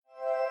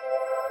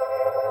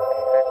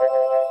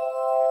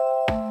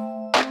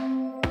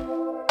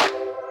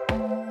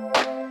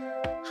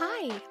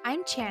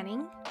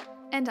Channing.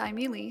 And I'm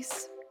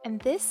Elise. And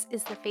this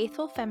is the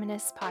Faithful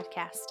Feminist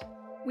Podcast.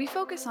 We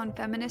focus on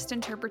feminist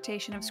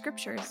interpretation of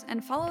scriptures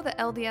and follow the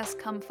LDS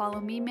Come Follow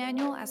Me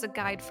manual as a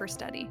guide for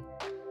study.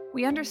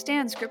 We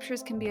understand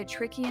scriptures can be a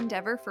tricky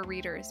endeavor for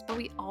readers, but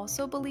we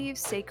also believe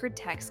sacred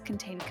texts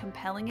contain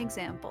compelling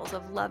examples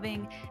of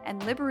loving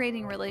and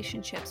liberating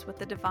relationships with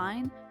the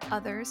divine,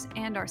 others,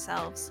 and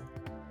ourselves.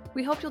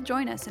 We hope you'll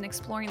join us in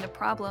exploring the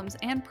problems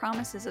and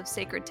promises of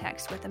sacred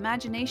text with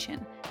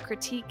imagination,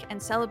 critique,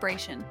 and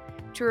celebration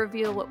to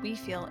reveal what we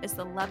feel is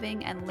the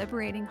loving and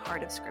liberating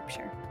heart of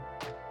Scripture.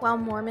 While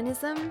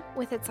Mormonism,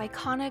 with its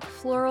iconic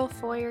floral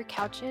foyer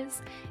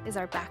couches, is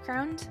our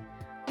background,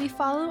 we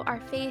follow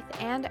our faith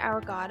and our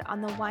God on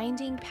the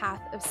winding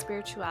path of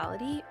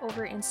spirituality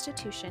over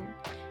institution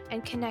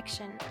and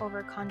connection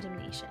over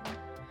condemnation.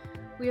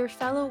 We are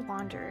fellow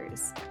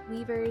wanderers,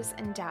 weavers,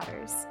 and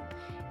doubters.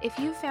 If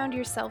you found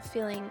yourself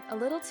feeling a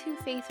little too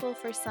faithful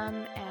for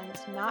some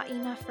and not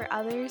enough for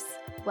others,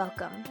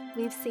 welcome.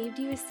 We've saved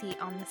you a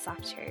seat on the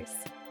soft chairs.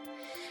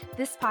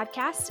 This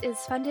podcast is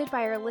funded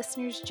by our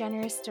listeners'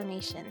 generous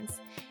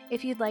donations.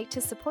 If you'd like to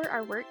support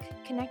our work,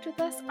 connect with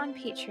us on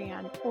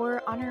Patreon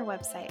or on our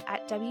website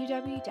at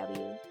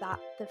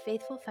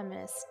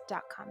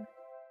www.thefaithfulfeminist.com.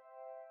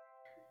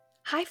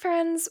 Hi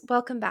friends,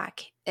 welcome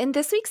back. In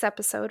this week's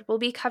episode, we'll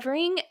be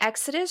covering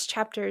Exodus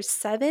chapters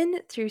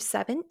 7 through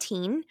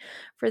 17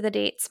 for the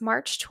dates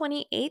March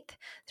 28th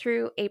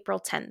through April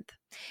 10th.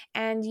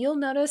 And you'll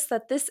notice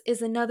that this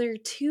is another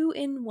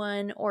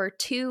 2-in-1 or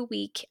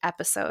 2-week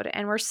episode.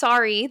 And we're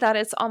sorry that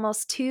it's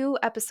almost 2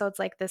 episodes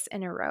like this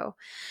in a row.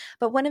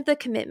 But one of the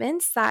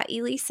commitments that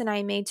Elise and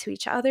I made to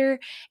each other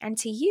and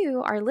to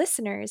you, our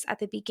listeners, at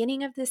the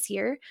beginning of this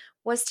year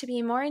was to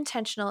be more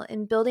intentional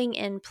in building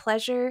in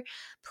pleasure,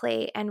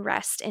 play, and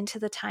rest into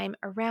the time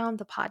around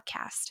the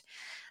podcast.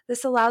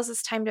 This allows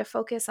us time to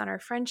focus on our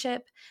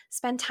friendship,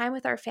 spend time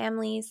with our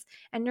families,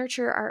 and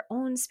nurture our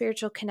own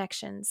spiritual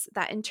connections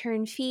that in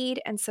turn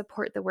feed and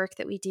support the work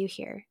that we do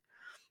here.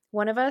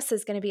 One of us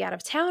is going to be out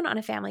of town on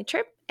a family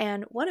trip,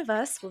 and one of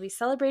us will be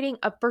celebrating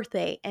a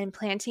birthday and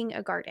planting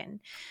a garden.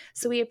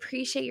 So we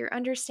appreciate your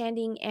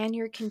understanding and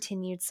your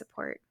continued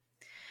support.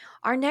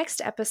 Our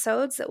next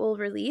episodes that we'll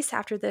release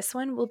after this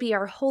one will be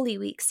our Holy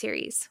Week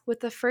series, with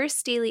the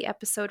first daily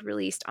episode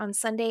released on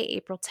Sunday,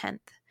 April 10th.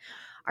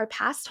 Our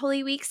past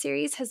Holy Week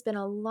series has been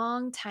a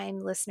long-time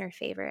listener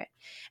favorite,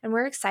 and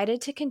we're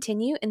excited to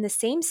continue in the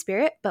same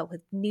spirit, but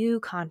with new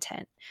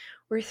content.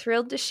 We're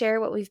thrilled to share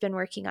what we've been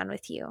working on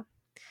with you.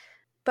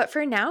 But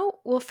for now,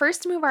 we'll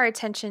first move our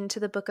attention to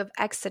the book of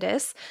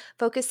Exodus,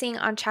 focusing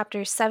on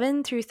chapters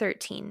 7 through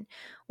 13,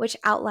 which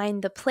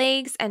outline the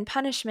plagues and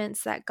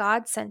punishments that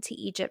God sent to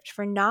Egypt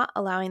for not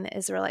allowing the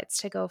Israelites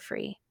to go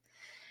free.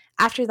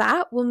 After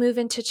that, we'll move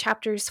into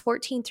chapters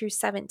 14 through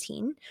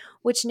 17,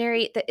 which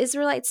narrate the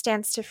Israelites'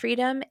 dance to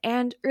freedom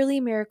and early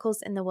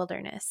miracles in the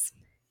wilderness.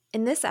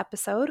 In this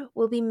episode,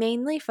 we'll be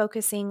mainly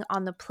focusing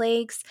on the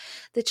plagues,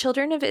 the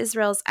children of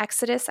Israel's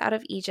exodus out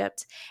of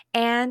Egypt,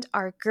 and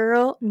our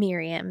girl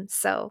Miriam.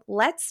 So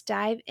let's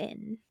dive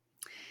in.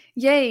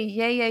 Yay,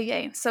 yay, yay,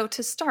 yay. So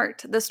to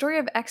start, the story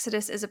of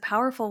Exodus is a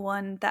powerful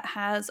one that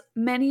has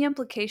many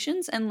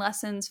implications and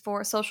lessons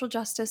for social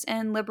justice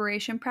and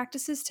liberation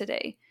practices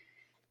today.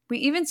 We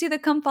even see the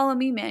Come Follow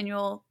Me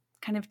manual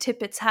kind of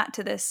tip its hat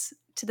to this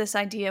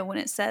idea when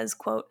it says,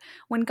 quote,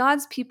 "When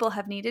God's people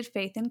have needed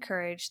faith and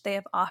courage, they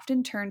have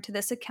often turned to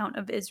this account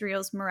of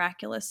Israel's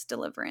miraculous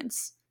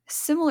deliverance."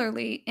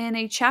 Similarly, in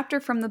a chapter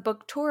from the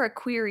book Torah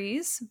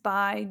Queries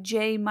by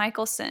J.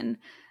 Michelson,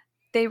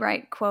 they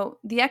write, quote,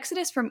 "The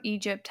exodus from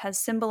Egypt has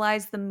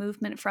symbolized the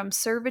movement from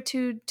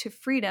servitude to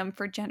freedom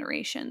for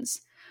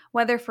generations.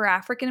 Whether for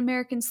African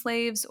American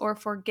slaves or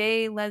for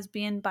gay,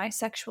 lesbian,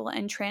 bisexual,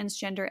 and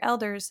transgender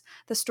elders,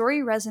 the story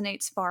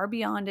resonates far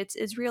beyond its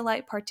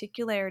Israelite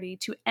particularity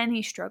to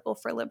any struggle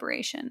for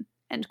liberation."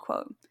 End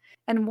quote.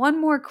 And one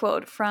more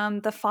quote from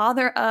the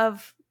father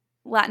of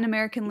Latin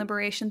American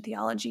liberation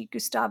theology,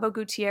 Gustavo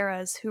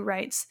Gutierrez, who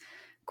writes,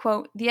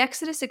 quote, "The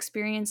Exodus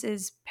experience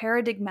is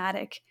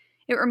paradigmatic.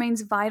 It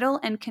remains vital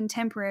and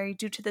contemporary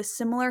due to the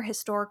similar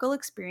historical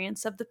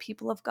experience of the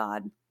people of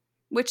God,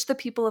 which the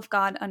people of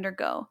God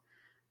undergo.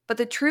 But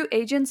the true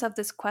agents of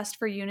this quest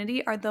for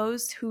unity are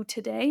those who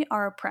today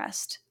are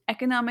oppressed,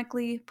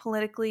 economically,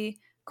 politically,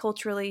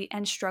 culturally,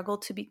 and struggle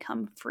to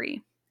become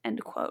free."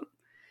 End quote.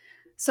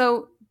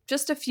 So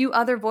just a few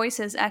other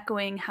voices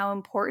echoing how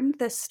important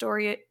this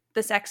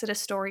Exodus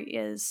story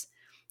is.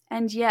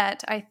 And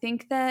yet, I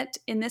think that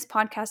in this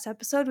podcast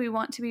episode, we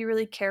want to be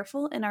really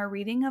careful in our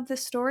reading of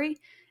this story,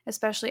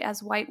 especially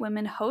as white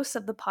women hosts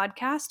of the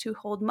podcast who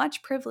hold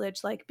much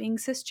privilege, like being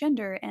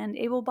cisgender and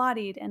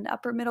able-bodied and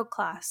upper middle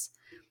class.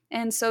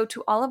 And so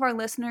to all of our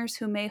listeners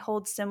who may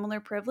hold similar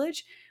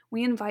privilege,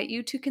 we invite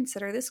you to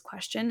consider this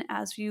question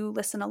as you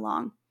listen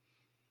along.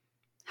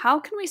 How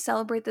can we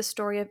celebrate the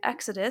story of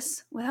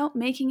Exodus without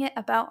making it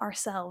about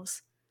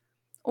ourselves?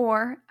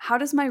 Or how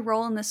does my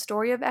role in the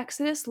story of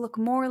Exodus look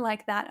more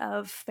like that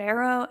of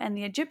Pharaoh and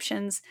the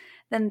Egyptians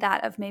than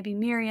that of maybe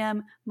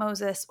Miriam,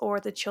 Moses, or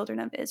the children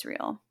of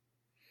Israel?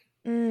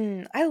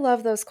 I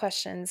love those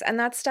questions. And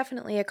that's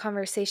definitely a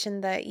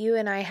conversation that you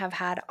and I have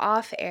had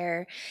off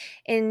air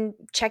in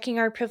checking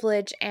our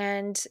privilege.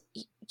 And,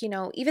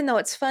 even though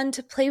it's fun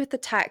to play with the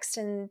text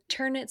and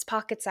turn its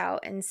pockets out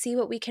and see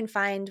what we can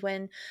find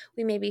when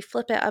we maybe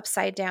flip it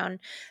upside down,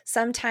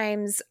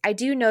 sometimes I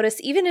do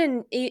notice,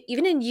 even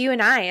in you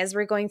and I, as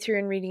we're going through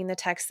and reading the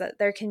text, that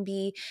there can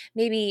be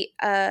maybe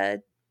a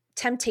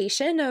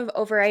temptation of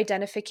over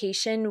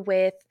identification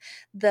with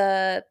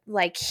the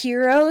like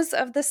heroes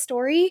of the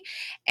story.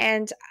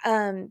 And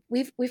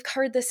we've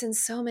covered this in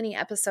so many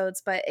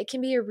episodes, but it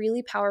can be a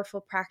really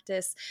powerful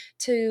practice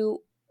to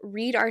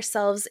read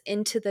ourselves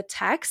into the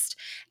text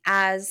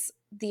as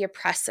the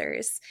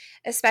oppressors,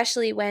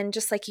 especially when,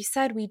 just like you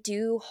said, we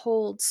do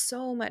hold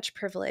so much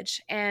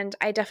privilege. And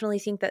I definitely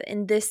think that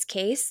in this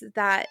case,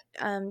 that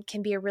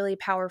can be a really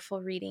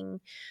powerful reading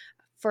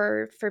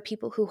for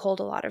people who hold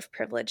a lot of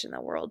privilege in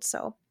the world.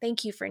 So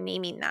thank you for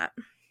naming that.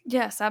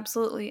 Yes,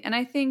 absolutely. And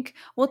I think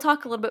we'll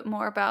talk a little bit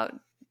more about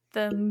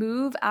the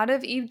move out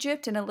of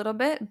Egypt in a little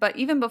bit. But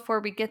even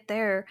before we get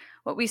there,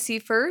 what we see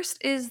first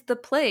is the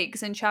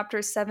plagues in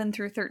chapters 7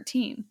 through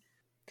 13.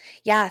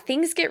 Yeah,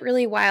 things get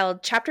really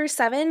wild. Chapter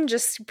 7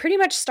 just pretty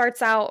much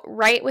starts out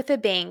right with a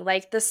bang.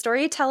 Like the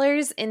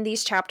storytellers in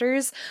these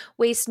chapters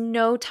waste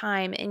no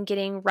time in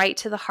getting right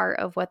to the heart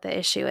of what the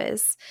issue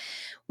is.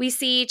 We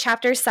see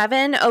chapter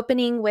 7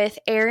 opening with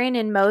Aaron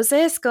and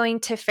Moses going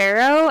to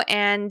Pharaoh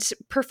and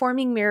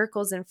performing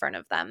miracles in front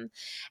of them.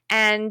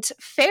 And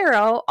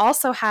Pharaoh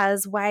also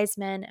has wise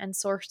men and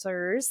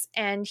sorcerers,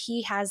 and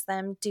he has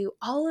them do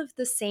all of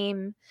the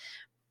same,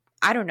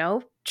 I don't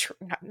know,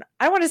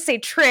 I don't want to say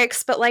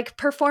tricks, but like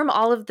perform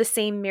all of the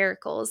same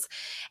miracles.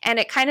 And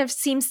it kind of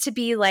seems to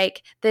be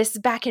like this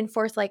back and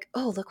forth, like,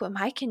 oh, look what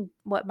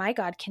my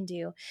God can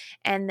do.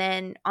 And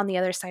then on the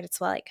other side, it's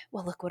like,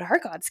 well, look what our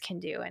gods can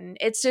do. And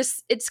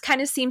it's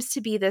kind of seems to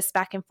be this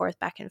back and forth,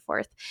 back and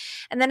forth.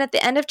 And then at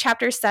the end of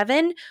chapter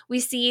 7, we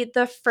see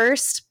the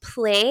first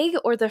plague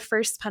or the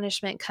first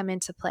punishment come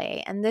into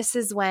play. And this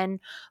is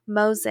when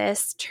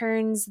Moses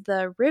turns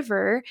the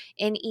river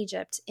in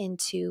Egypt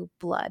into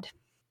blood.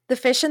 The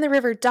fish in the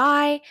river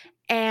die,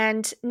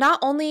 and not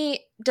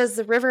only does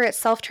the river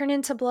itself turn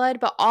into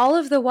blood, but all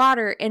of the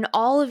water in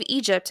all of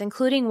Egypt,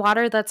 including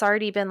water that's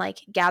already been like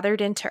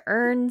gathered into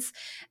urns,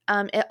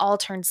 it all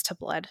turns to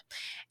blood.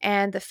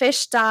 And the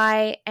fish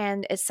die,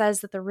 and it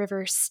says that the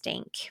river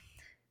stank.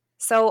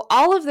 So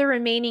all of the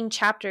remaining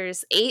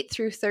chapters 8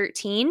 through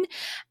 13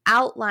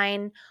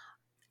 outline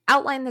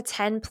the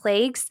 10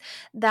 plagues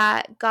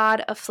that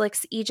God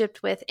afflicts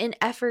Egypt with in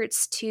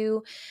efforts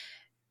to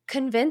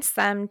convince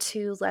them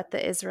to let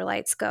the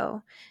Israelites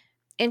go.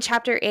 In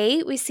chapter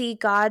 8, we see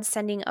God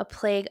sending a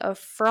plague of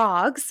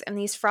frogs, and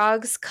these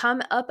frogs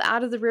come up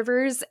out of the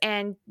rivers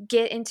and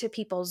get into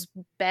people's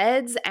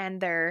beds and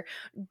their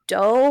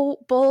dough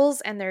bowls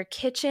and their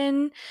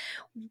kitchen.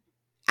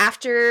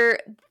 After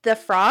the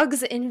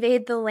frogs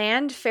invade the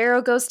land,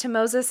 Pharaoh goes to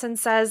Moses and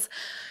says,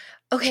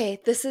 okay,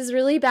 this is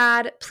really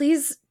bad.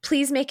 Please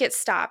make it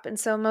stop. And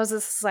so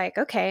Moses is like,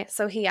 okay.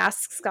 So he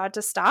asks God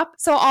to stop.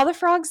 So all the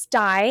frogs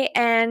die,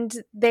 and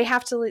they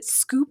have to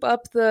scoop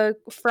up the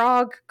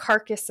frog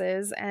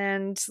carcasses,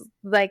 and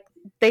like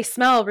they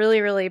smell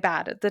really, really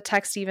bad. The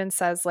text even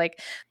says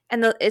like,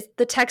 and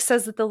the text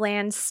says that the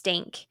land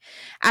stank.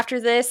 After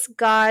this,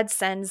 God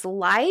sends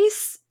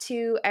lice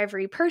to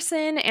every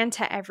person and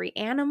to every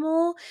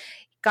animal.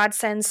 God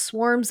sends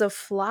swarms of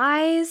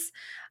flies.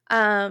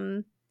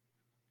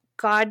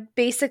 God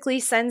basically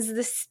sends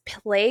this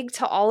plague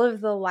to all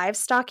of the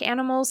livestock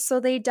animals so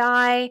they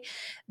die.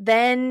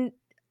 Then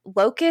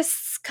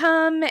locusts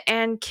come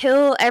and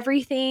kill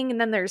everything.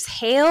 And then there's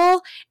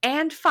hail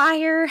and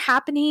fire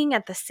happening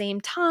at the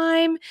same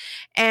time.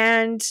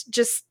 And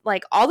just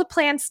like all the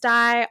plants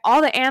die,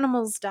 all the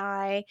animals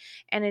die.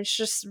 And it's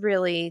just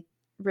really,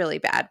 really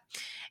bad.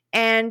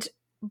 And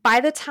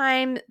by the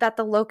time that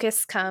the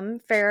locusts come,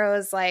 Pharaoh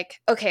is like,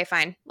 okay,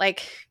 fine.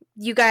 Like,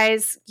 you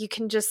guys, you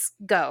can just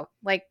go,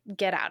 like,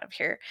 get out of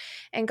here.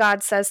 And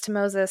God says to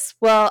Moses,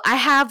 well, I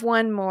have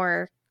one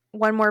more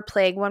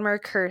plague, one more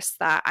curse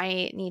that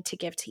I need to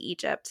give to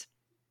Egypt.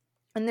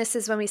 And this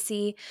is when we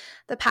see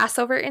the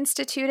Passover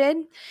instituted,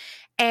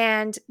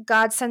 and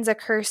God sends a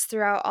curse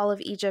throughout all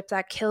of Egypt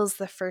that kills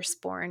the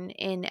firstborn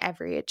in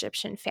every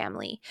Egyptian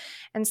family.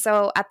 And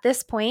so at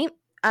this point,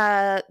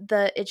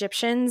 the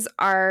Egyptians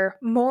are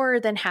more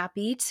than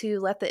happy to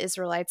let the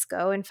Israelites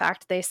go. In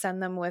fact, they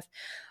send them with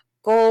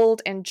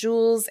gold and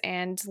jewels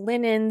and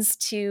linens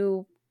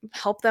to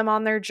help them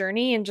on their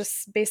journey, and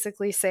just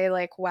basically say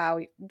like, wow,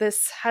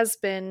 this has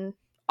been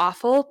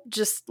awful,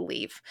 just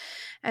leave.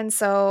 And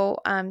so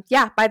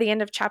by the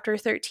end of chapter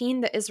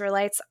 13, the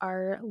Israelites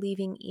are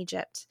leaving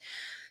Egypt.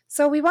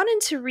 So we wanted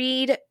to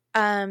read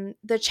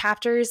the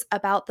chapters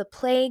about the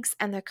plagues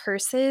and the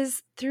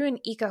curses through an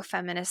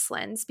ecofeminist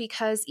lens,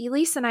 because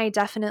Elise and I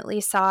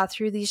definitely saw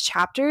through these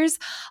chapters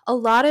a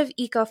lot of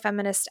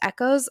ecofeminist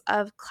echoes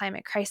of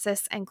climate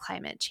crisis and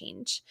climate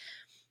change.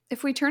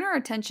 If we turn our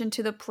attention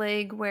to the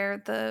plague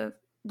where the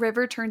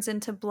river turns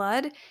into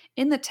blood,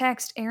 in the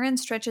text, Aaron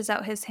stretches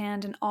out his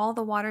hand and all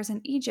the waters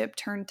in Egypt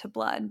turn to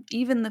blood.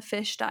 Even the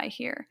fish die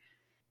here.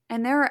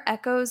 And there are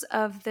echoes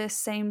of this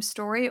same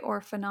story or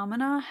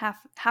phenomena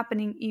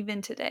happening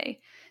even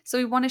today. So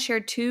we want to share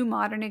two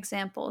modern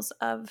examples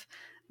of,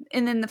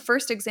 and in the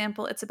first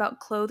example, it's about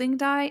clothing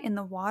dye in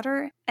the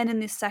water, and in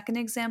the second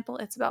example,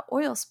 it's about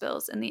oil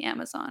spills in the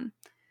Amazon.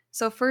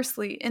 So,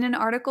 firstly, in an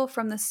article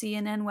from the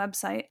CNN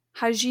website,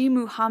 Haji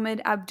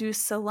Muhammad Abdus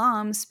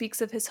Salam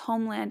speaks of his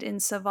homeland in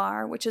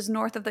Savar, which is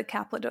north of the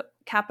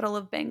capital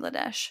of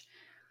Bangladesh.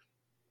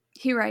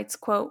 He writes,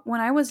 quote,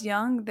 "When I was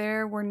young,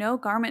 there were no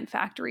garment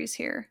factories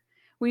here.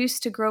 We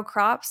used to grow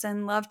crops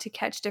and loved to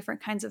catch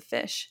different kinds of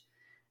fish.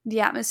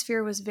 The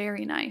atmosphere was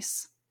very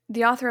nice."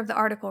 The author of the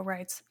article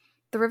writes,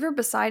 "The river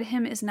beside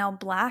him is now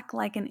black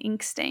like an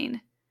ink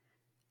stain."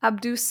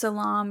 Abdus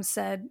Salam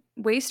said,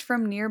 "Waste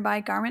from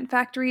nearby garment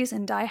factories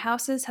and dye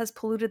houses has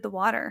polluted the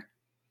water.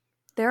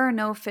 There are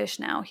no fish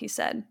now," he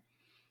said.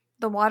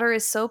 "The water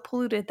is so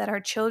polluted that our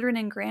children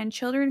and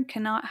grandchildren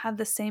cannot have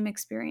the same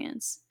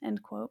experience."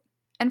 End quote.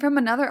 And from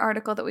another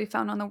article that we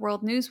found on the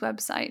World News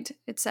website,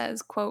 it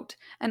says, quote,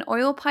 "An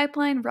oil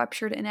pipeline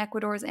ruptured in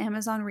Ecuador's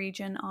Amazon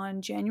region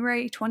on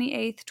January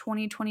 28,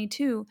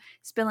 2022,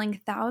 spilling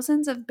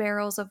thousands of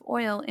barrels of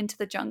oil into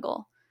the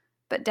jungle.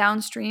 But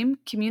downstream,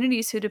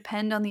 communities who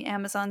depend on the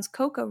Amazon's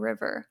Coca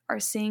River are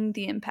seeing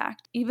the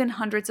impact, even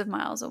hundreds of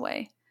miles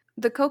away."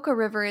 The Coca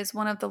River is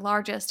one of the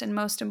largest and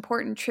most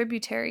important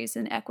tributaries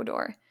in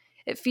Ecuador.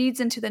 It feeds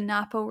into the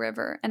Napo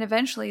River and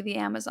eventually the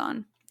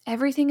Amazon.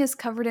 "Everything is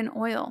covered in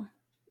oil.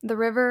 The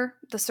river,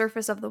 the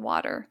surface of the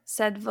water,"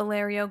 said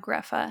Valerio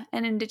Greffa,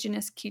 an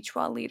indigenous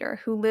Quechua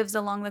leader who lives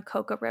along the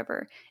Coca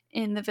River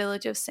in the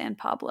village of San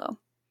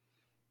Pablo.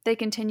 They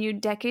continued,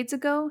 "Decades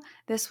ago,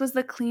 this was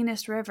the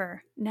cleanest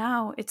river.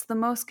 Now it's the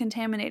most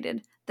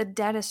contaminated, the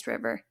deadest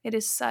river. It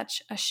is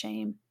such a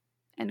shame."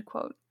 End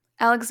quote.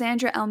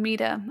 Alexandra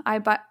Almeida,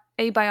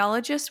 a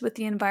biologist with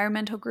the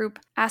environmental group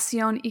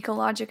Acción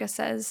Ecológica,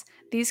 says,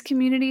 "These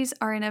communities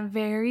are in a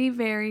very,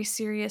 very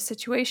serious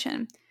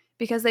situation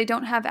because they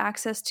don't have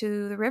access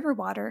to the river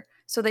water,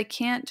 so they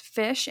can't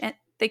fish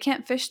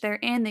there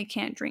and they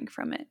can't drink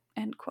from it."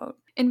 End quote.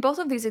 In both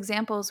of these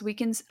examples,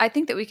 I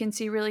think that we can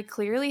see really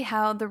clearly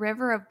how the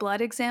river of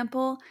blood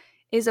example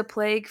is a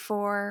plague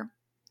for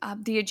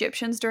the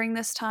Egyptians during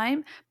this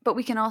time, but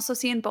we can also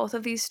see in both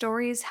of these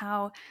stories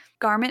how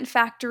garment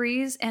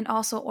factories and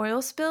also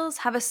oil spills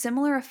have a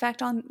similar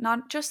effect on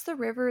not just the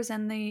rivers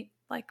and the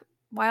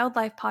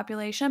wildlife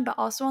population, but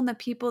also on the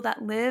people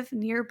that live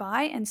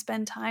nearby and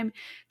spend time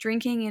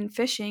drinking and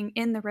fishing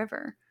in the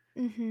river.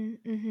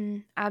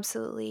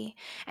 Absolutely.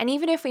 And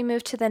even if we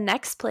move to the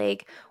next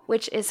plague,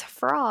 which is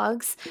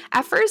frogs,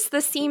 at first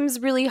this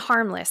seems really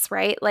harmless,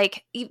 right?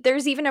 Like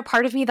there's even a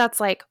part of me that's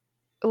like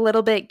a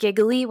little bit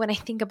giggly when I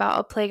think about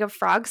a plague of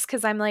frogs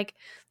because I'm like,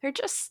 they're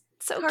just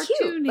so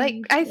cute. Like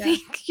I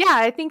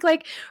think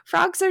like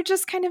frogs are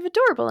just kind of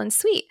adorable and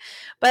sweet.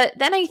 But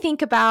then I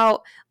think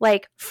about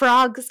like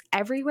frogs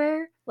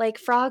everywhere, like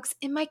frogs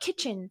in my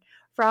kitchen,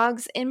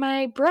 frogs in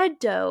my bread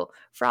dough,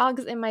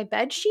 frogs in my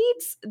bed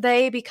sheets.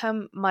 They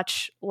become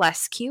much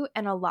less cute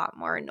and a lot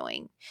more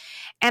annoying.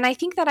 And I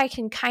think that I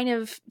can kind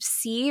of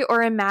see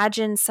or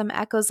imagine some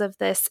echoes of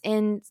this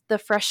in the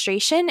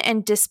frustration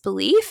and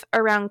disbelief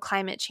around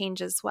climate change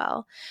as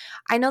well.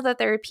 I know that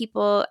there are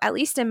people, at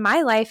least in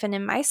my life and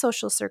in my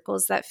social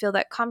circles, that feel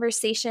that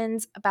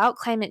conversations about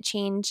climate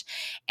change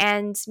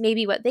and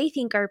maybe what they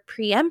think are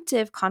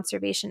preemptive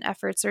conservation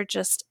efforts are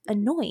just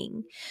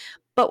annoying.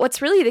 But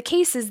what's really the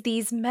case is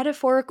these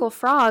metaphorical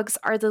frogs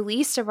are the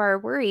least of our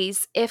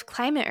worries if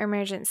climate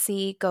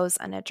emergency goes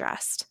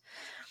unaddressed.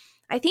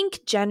 I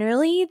think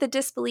generally the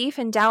disbelief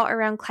and doubt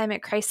around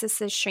climate crisis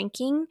is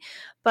shrinking,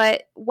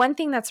 but one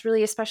thing that's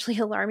really especially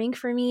alarming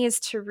for me is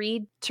to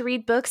read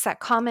books that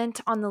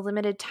comment on the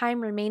limited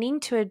time remaining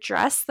to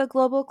address the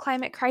global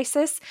climate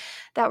crisis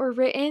that were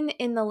written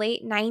in the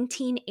late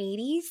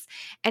 1980s,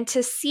 and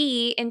to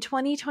see in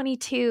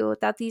 2022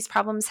 that these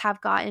problems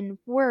have gotten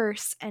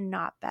worse and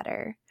not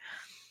better.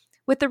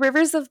 With the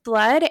rivers of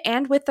blood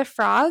and with the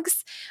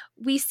frogs,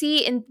 we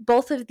see in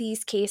both of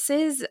these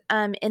cases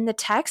in the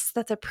text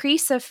that the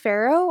priests of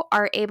Pharaoh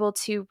are able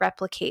to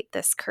replicate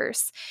this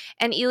curse.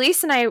 And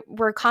Elise and I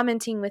were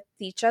commenting with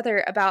each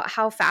other about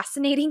how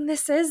fascinating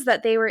this is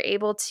that they were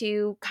able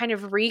to kind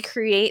of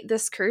recreate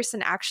this curse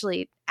and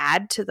actually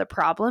add to the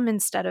problem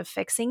instead of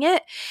fixing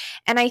it.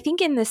 And I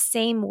think in the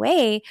same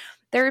way,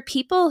 there are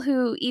people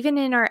who, even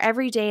in our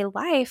everyday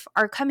life,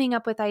 are coming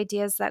up with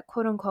ideas that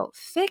quote unquote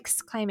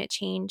fix climate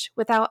change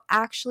without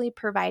actually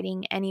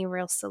providing any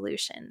real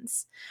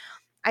solutions.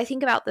 I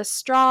think about the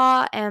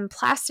straw and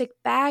plastic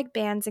bag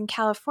bans in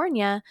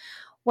California.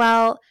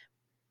 Well,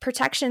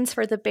 protections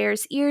for the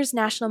Bears Ears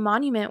National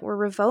Monument were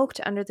revoked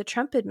under the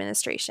Trump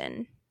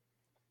administration.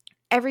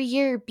 Every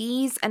year,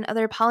 bees and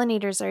other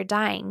pollinators are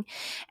dying,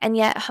 and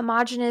yet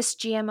homogeneous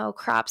GMO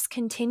crops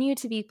continue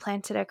to be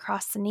planted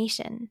across the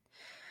nation.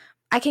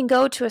 I can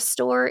go to a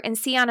store and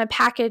see on a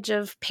package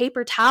of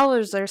paper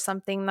towels or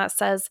something that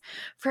says,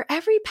 "For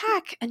every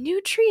pack, a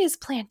new tree is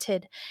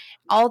planted."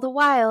 All the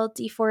while,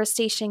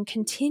 deforestation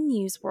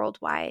continues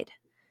worldwide.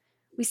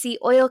 We see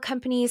oil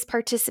companies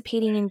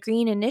participating in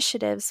green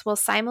initiatives while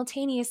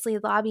simultaneously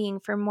lobbying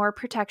for more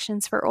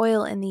protections for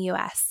oil in the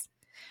US.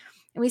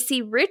 And we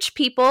see rich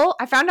people,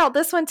 I found out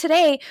this one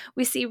today,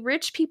 we see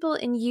rich people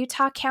in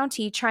Utah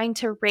County trying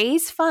to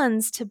raise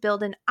funds to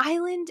build an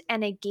island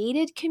and a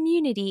gated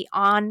community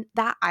on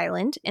that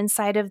island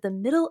inside of the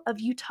middle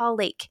of Utah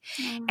Lake,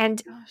 Oh my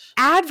and gosh.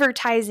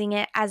 advertising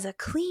it as a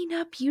Clean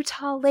Up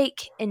Utah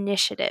Lake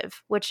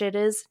initiative, which it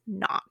is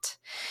not.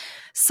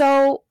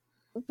 So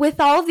with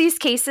all of these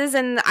cases,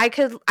 and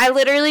I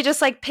literally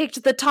just like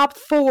picked the top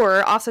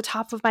 4 off the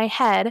top of my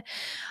head.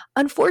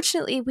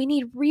 Unfortunately, we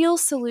need real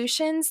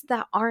solutions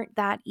that aren't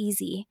that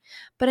easy,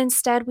 but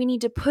instead we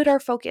need to put our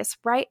focus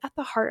right at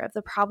the heart of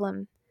the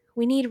problem.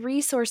 We need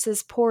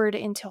resources poured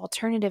into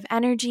alternative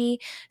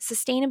energy,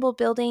 sustainable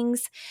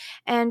buildings,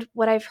 and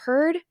what I've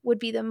heard would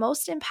be the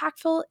most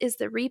impactful is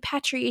the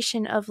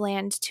repatriation of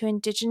land to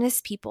Indigenous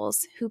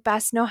peoples who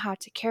best know how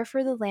to care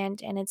for the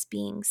land and its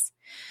beings.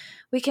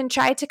 We can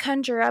try to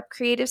conjure up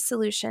creative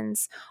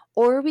solutions,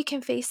 or we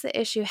can face the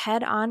issue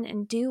head on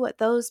and do what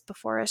those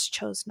before us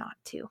chose not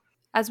to.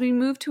 As we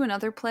move to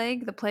another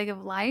plague, the plague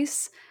of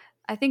lice,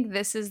 I think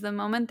this is the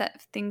moment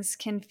that things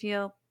can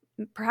feel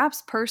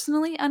perhaps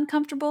personally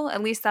uncomfortable.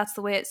 At least that's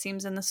the way it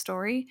seems in the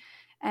story.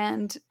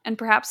 And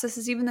perhaps this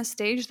is even the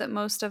stage that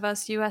most of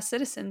us US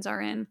citizens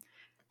are in.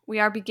 We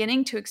are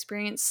beginning to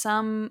experience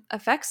some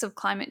effects of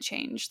climate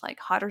change, like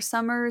hotter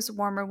summers,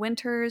 warmer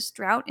winters,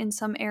 drought in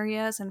some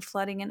areas, and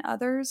flooding in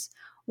others,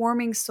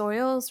 warming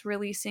soils,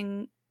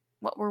 releasing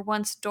what were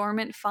once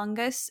dormant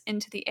fungus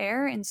into the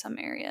air in some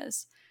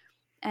areas.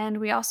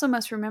 And we also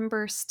must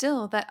remember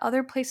still that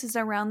other places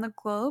around the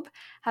globe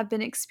have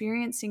been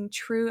experiencing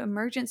true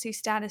emergency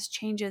status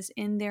changes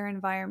in their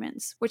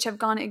environments, which have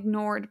gone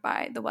ignored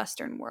by the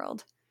Western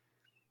world.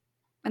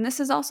 And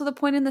this is also the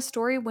point in the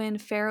story when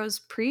Pharaoh's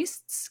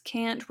priests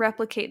can't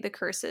replicate the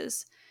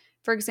curses.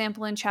 For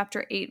example, in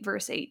chapter 8,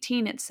 verse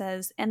 18, it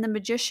says, "And the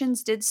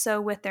magicians did so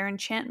with their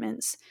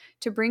enchantments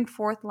to bring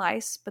forth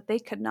lice, but they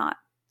could not.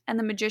 And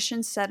the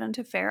magicians said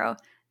unto Pharaoh,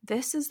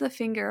 This is the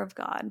finger of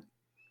God."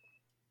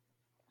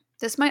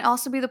 This might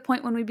also be the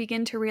point when we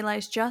begin to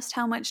realize just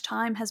how much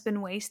time has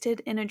been wasted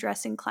in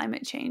addressing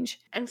climate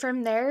change. And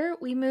from there,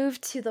 we move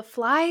to the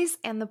flies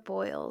and the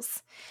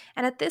boils.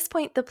 And at this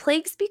point, the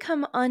plagues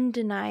become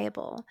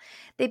undeniable.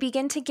 They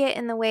begin to get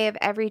in the way of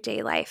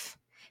everyday life.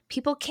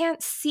 People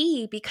can't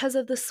see because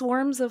of the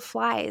swarms of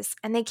flies,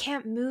 and they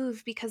can't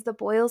move because the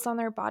boils on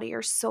their body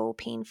are so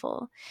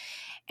painful.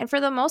 And for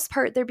the most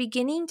part, they're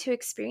beginning to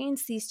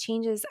experience these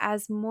changes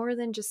as more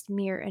than just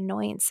mere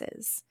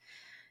annoyances.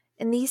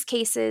 In these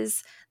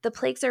cases, the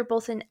plagues are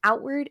both an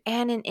outward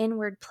and an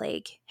inward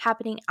plague,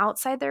 happening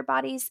outside their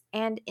bodies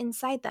and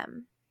inside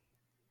them.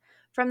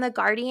 From The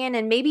Guardian,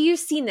 and maybe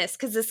you've seen this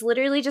because this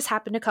literally just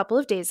happened a couple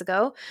of days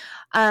ago.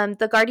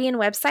 The Guardian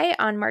website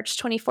on March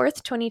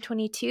 24th,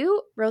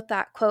 2022 wrote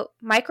that, quote,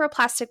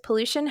 "Microplastic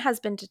pollution has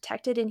been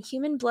detected in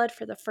human blood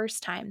for the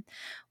first time,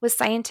 with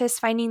scientists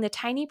finding the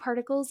tiny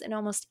particles in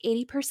almost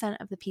 80%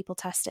 of the people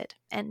tested,"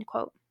 end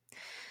quote.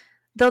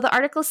 Though the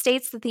article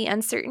states that the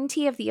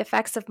uncertainty of the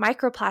effects of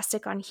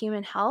microplastic on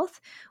human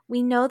health,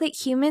 we know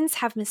that humans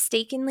have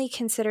mistakenly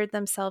considered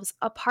themselves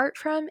apart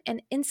from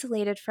and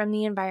insulated from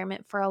the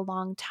environment for a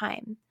long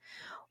time.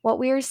 What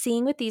we are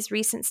seeing with these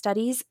recent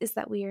studies is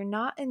that we are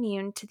not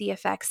immune to the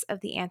effects of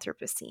the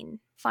Anthropocene.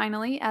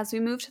 Finally, as we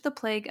move to the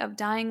plague of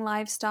dying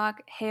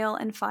livestock, hail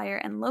and fire,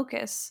 and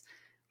locusts,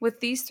 with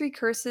these 3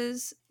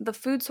 curses, the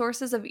food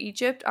sources of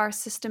Egypt are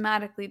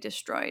systematically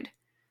destroyed.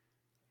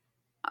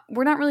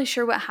 We're not really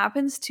sure what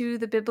happens to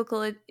the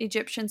biblical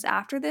Egyptians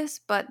after this,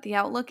 but the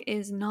outlook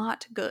is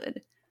not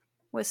good.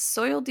 With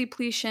soil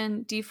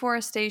depletion,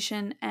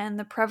 deforestation, and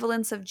the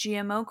prevalence of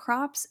GMO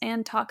crops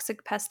and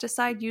toxic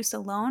pesticide use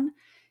alone,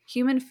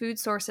 human food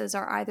sources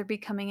are either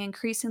becoming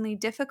increasingly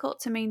difficult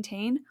to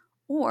maintain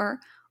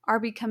or are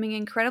becoming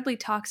incredibly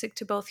toxic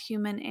to both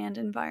human and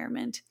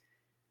environment.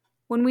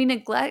 When we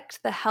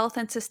neglect the health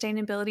and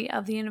sustainability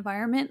of the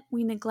environment,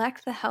 we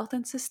neglect the health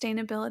and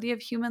sustainability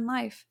of human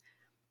life.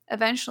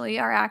 Eventually,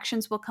 our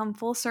actions will come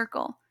full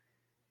circle.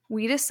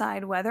 We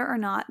decide whether or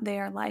not they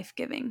are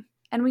life-giving.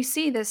 And we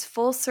see this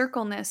full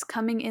circleness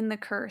coming in the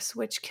curse,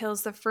 which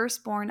kills the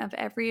firstborn of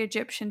every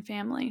Egyptian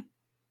family.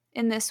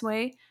 In this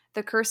way,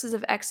 the curses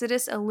of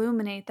Exodus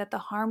illuminate that the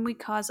harm we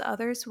cause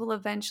others will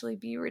eventually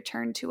be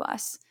returned to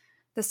us.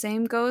 The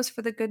same goes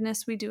for the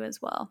goodness we do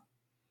as well.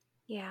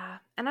 Yeah.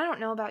 And I don't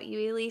know about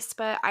you, Elise,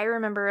 but I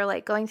remember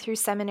like going through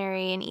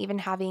seminary and even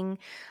having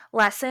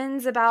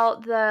lessons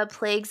about the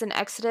plagues in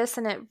Exodus,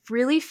 and it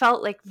really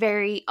felt like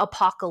very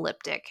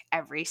apocalyptic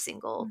every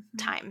single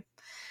time.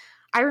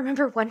 I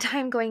remember one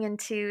time going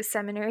into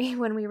seminary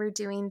when we were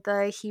doing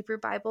the Hebrew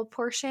Bible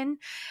portion,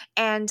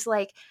 and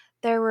like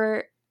there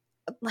were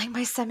like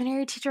my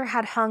seminary teacher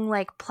had hung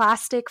like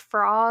plastic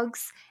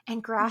frogs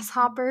and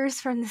grasshoppers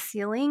from the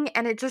ceiling,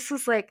 and it just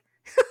was like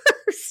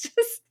it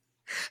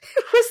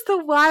was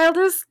the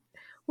wildest,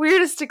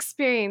 weirdest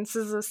experience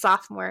as a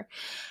sophomore.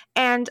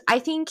 And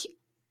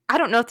I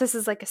don't know if this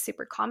is like a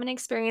super common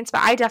experience, but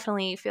I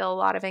definitely feel a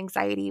lot of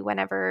anxiety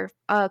whenever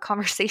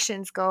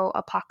conversations go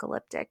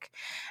apocalyptic.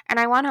 And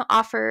I want to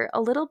offer a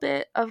little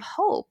bit of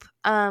hope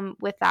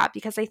with that,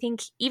 because I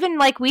think even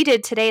like we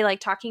did today,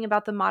 like talking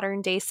about the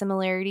modern day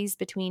similarities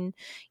between,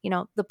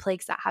 the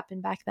plagues that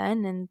happened back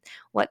then and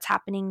what's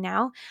happening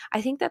now,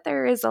 I think that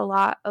there is a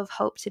lot of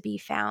hope to be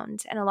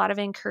found and a lot of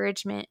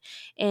encouragement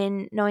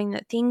in knowing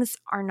that things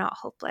are not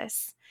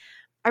hopeless.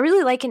 I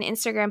really like an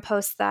Instagram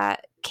post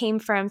that came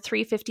from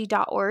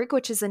 350.org,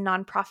 which is a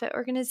nonprofit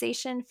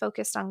organization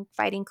focused on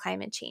fighting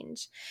climate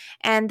change.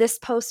 And this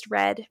post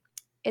read,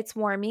 "It's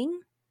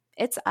warming.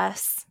 It's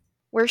us.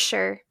 We're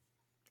sure.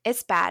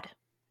 It's bad.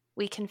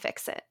 We can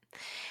fix it."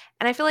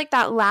 And I feel like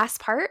that last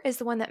part is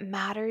the one that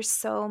matters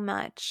so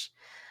much.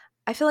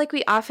 I feel like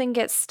we often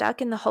get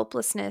stuck in the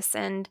hopelessness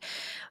and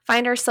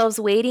find ourselves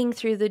wading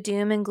through the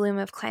doom and gloom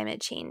of climate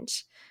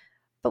change.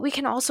 But we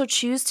can also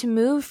choose to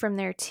move from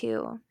there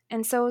too.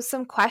 And so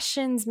a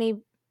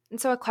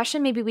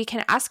question maybe we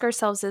can ask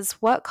ourselves is,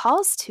 what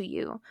calls to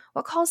you?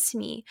 What calls to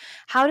me?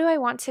 How do I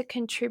want to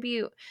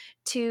contribute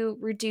to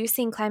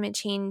reducing climate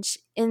change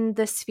in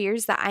the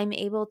spheres that I'm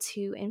able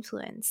to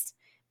influence?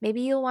 Maybe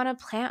you'll want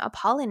to plant a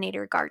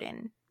pollinator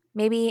garden.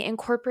 Maybe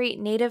incorporate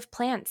native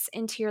plants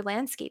into your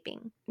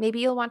landscaping. Maybe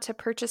you'll want to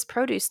purchase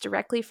produce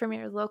directly from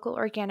your local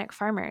organic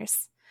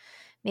farmers.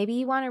 Maybe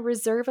you want to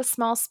reserve a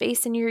small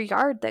space in your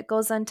yard that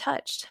goes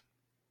untouched.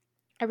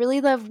 I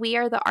really love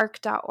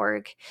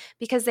wearetheark.org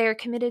because they are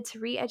committed to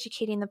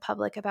re-educating the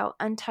public about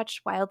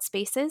untouched wild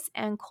spaces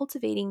and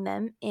cultivating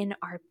them in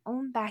our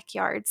own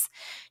backyards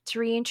to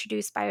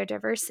reintroduce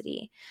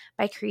biodiversity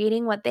by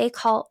creating what they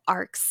call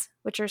arcs,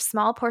 which are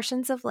small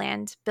portions of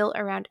land built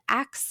around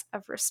acts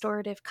of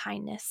restorative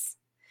kindness.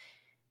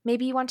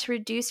 Maybe you want to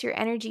reduce your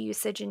energy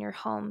usage in your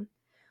home,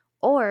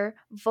 or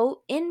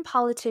vote in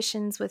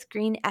politicians with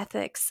green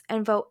ethics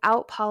and vote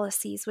out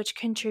policies which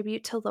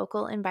contribute to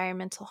local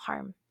environmental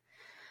harm.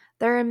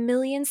 There are a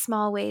million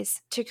small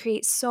ways to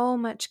create so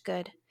much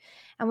good.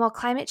 And while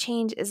climate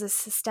change is a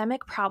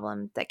systemic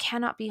problem that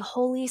cannot be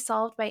wholly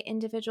solved by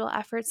individual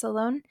efforts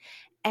alone,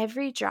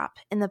 every drop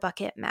in the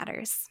bucket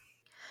matters.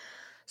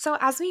 So,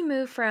 as we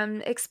move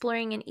from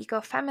exploring an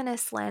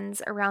ecofeminist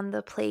lens around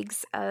the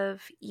plagues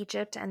of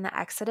Egypt and the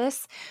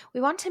Exodus,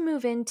 we want to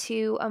move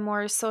into a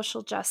more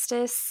social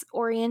justice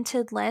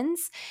oriented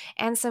lens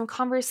and some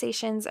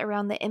conversations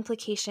around the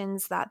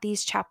implications that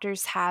these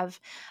chapters have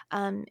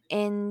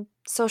in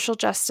social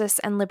justice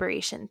and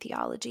liberation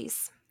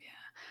theologies.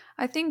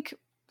 I think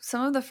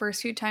some of the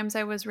first few times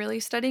I was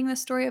really studying the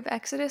story of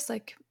Exodus,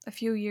 like a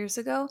few years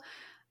ago,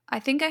 I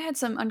think I had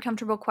some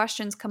uncomfortable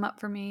questions come up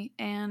for me.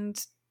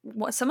 And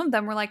some of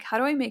them were like, how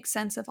do I make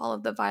sense of all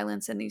of the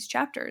violence in these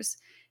chapters?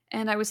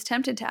 And I was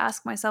tempted to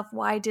ask myself,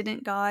 why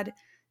didn't God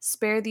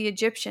spare the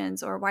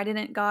Egyptians? Or why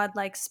didn't God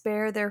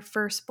spare their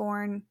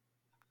firstborn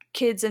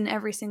kids in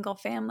every single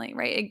family,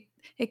 right?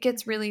 It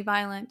gets really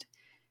violent.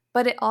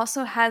 But it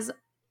also has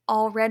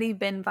already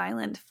been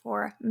violent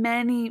for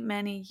many,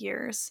 many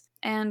years.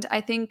 And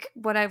I think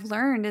what I've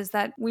learned is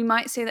that we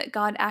might say that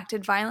God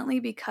acted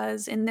violently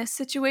because in this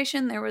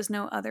situation, there was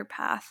no other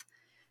path.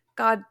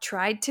 God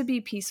tried to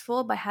be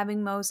peaceful by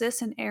having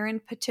Moses and Aaron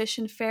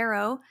petition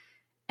Pharaoh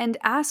and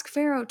ask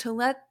Pharaoh to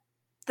let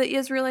the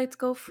Israelites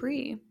go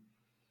free.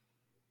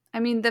 I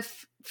mean, the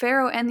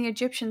Pharaoh and the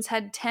Egyptians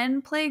had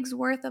 10 plagues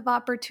worth of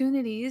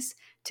opportunities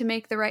to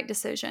make the right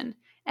decision,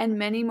 and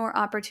many more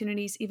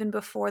opportunities even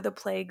before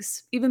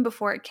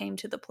it came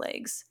to the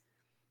plagues.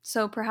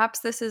 So perhaps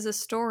this is a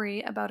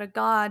story about a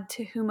God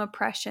to whom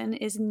oppression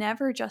is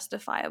never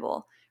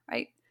justifiable,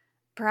 right?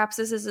 Perhaps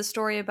this is a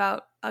story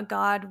about a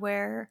God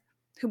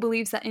who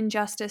believes that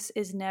injustice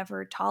is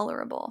never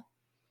tolerable.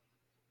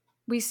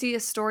 We see a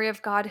story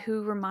of God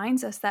who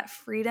reminds us that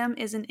freedom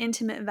is an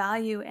intimate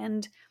value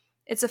and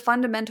it's a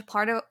fundamental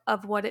part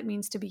of what it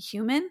means to be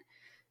human,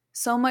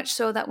 so much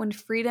so that when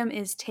freedom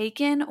is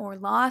taken or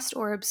lost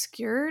or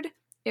obscured,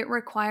 it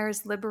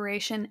requires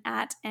liberation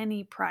at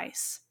any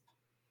price.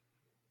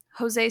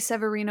 Jose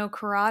Severino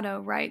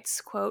Corrado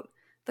writes, quote,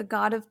 "The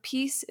God of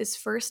peace is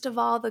first of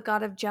all the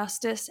God of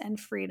justice and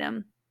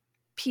freedom.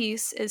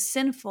 Peace is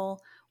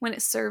sinful when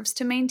it serves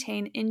to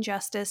maintain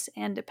injustice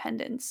and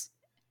dependence."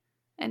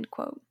 End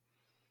quote.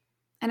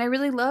 And I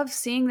really love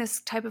seeing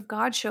this type of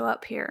God show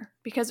up here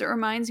because it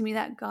reminds me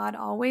that God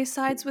always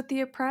sides with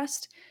the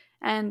oppressed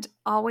and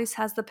always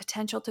has the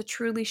potential to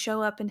truly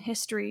show up in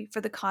history for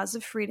the cause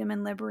of freedom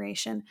and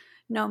liberation,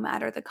 no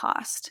matter the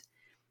cost.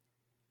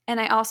 And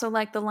I also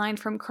like the line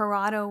from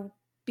Corrado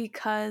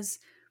because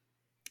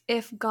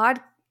if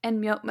God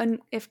and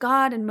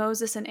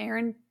Moses and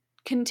Aaron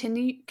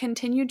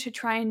continued to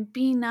try and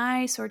be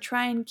nice or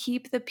try and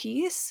keep the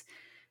peace,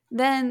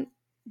 then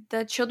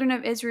the children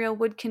of Israel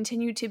would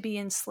continue to be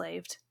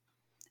enslaved.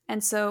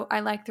 And so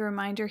I like the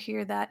reminder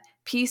here that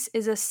peace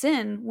is a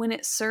sin when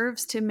it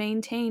serves to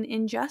maintain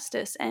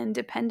injustice and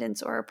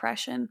dependence or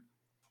oppression.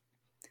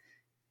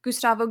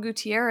 Gustavo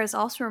Gutierrez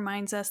also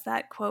reminds us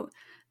that, quote,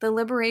 the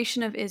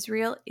liberation of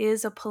Israel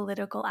is a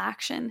political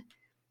action.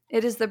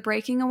 It is the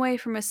breaking away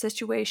from a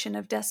situation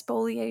of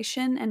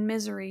despoliation and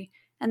misery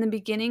and the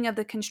beginning of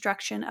the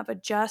construction of a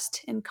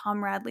just and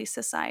comradely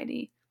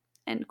society,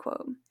 end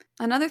quote.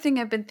 Another thing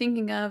I've been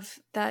thinking of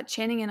that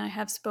Channing and I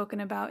have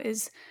spoken about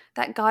is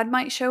that God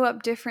might show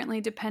up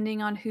differently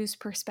depending on whose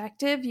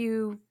perspective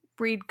you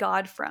read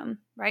God from,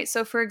 right?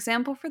 So, for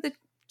example, for the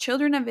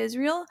children of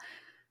Israel,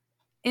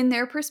 in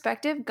their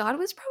perspective, God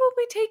was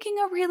probably taking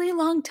a really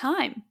long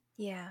time.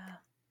 Yeah.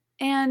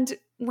 And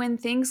when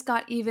things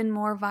got even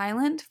more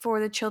violent for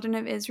the children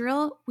of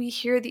Israel, we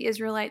hear the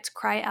Israelites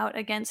cry out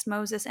against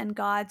Moses and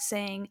God,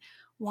 saying,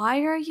 "Why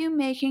are you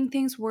making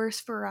things worse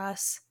for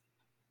us?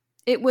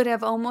 It would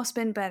have almost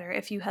been better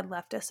if you had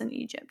left us in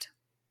Egypt."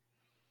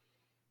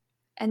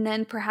 And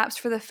then perhaps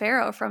for the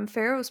Pharaoh, from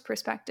Pharaoh's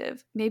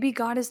perspective, maybe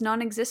God is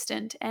non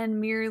existent and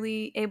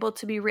merely able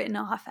to be written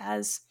off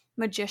as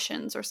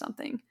magicians or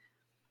something.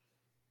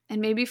 And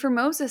maybe for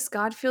Moses,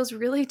 God feels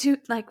really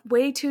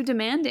way too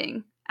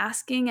demanding,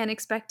 asking and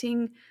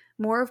expecting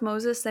more of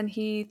Moses than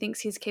he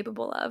thinks he's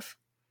capable of.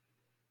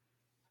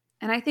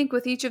 And I think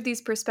with each of these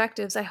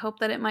perspectives, I hope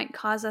that it might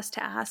cause us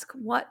to ask,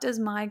 what does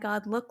my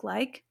God look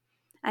like?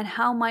 And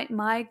how might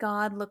my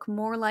God look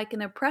more like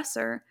an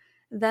oppressor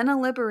than a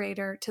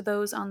liberator to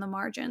those on the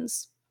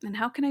margins? And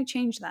how can I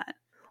change that?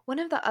 One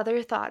of the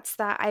other thoughts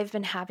that I've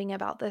been having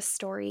about this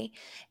story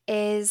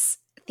is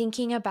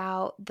thinking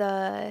about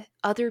the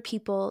other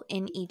people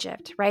in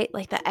Egypt, right?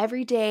 Like the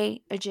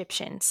everyday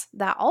Egyptians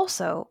that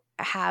also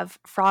have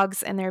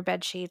frogs in their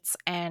bed sheets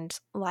and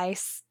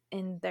lice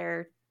in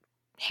their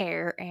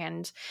hair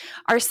and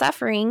are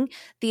suffering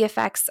the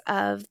effects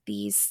of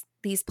these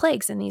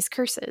plagues and these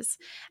curses.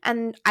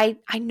 And I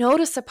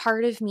notice a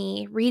part of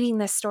me reading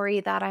this story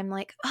that I'm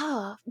like,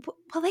 oh,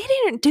 well, they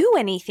didn't do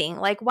anything.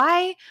 Like,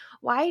 why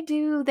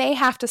do they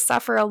have to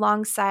suffer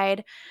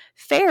alongside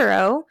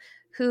Pharaoh,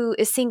 who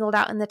is singled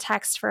out in the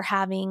text for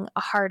having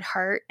a hard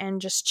heart and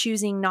just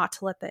choosing not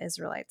to let the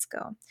Israelites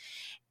go?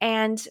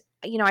 And,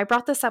 I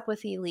brought this up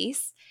with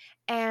Elise,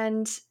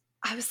 and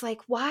I was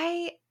like,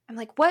 why? I'm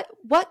like, what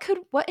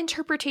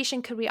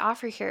interpretation could we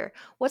offer here?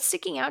 What's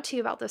sticking out to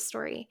you about this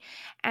story?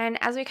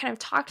 And as we kind of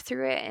talked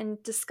through it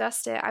and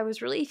discussed it, I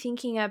was really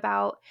thinking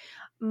about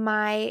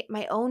my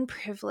own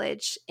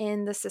privilege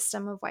in the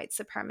system of white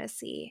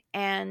supremacy,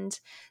 and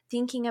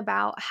thinking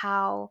about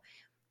how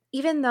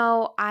even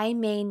though I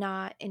may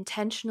not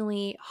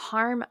intentionally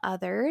harm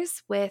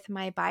others with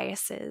my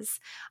biases,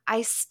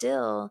 I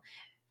still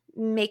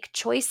make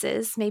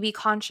choices, maybe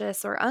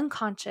conscious or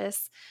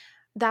unconscious,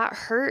 that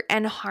hurt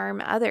and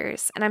harm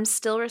others. And I'm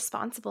still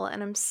responsible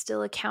and I'm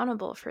still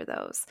accountable for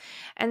those.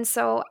 And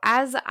so,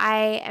 as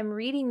I am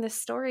reading this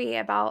story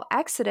about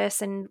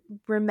Exodus and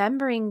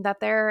remembering that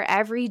there are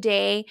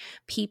everyday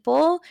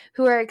people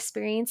who are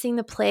experiencing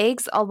the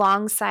plagues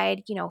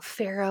alongside,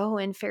 Pharaoh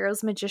and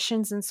Pharaoh's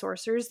magicians and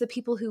sorcerers, the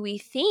people who we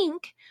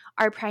think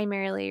are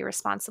primarily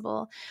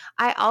responsible,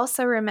 I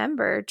also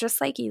remember,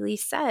 just like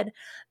Elise said,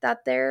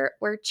 that there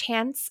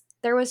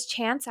was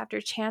chance after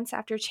chance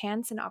after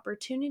chance and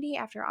opportunity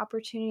after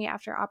opportunity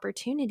after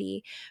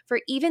opportunity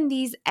for even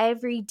these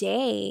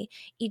everyday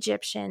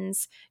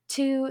Egyptians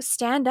to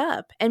stand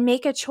up and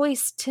make a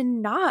choice to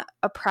not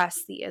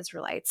oppress the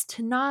Israelites,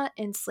 to not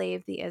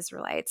enslave the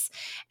Israelites.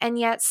 And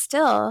yet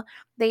still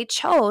they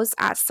chose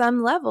at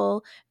some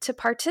level to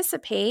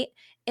participate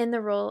in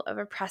the role of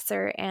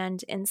oppressor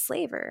and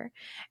enslaver.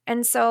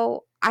 And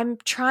so I'm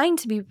trying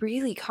to be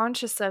really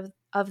conscious of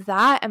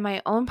that and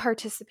my own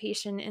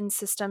participation in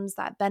systems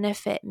that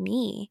benefit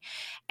me.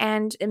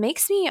 And it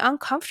makes me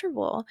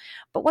uncomfortable.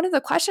 But one of the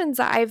questions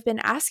that I've been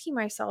asking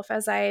myself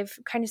as I've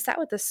kind of sat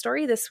with this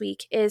story this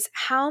week is,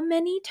 how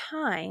many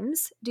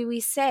times do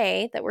we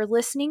say that we're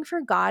listening for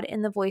God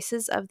in the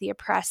voices of the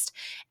oppressed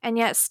and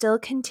yet still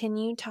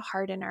continue to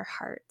harden our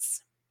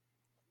hearts?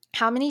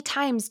 How many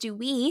times do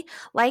we,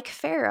 like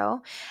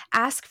Pharaoh,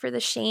 ask for the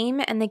shame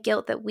and the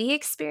guilt that we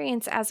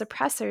experience as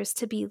oppressors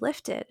to be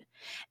lifted,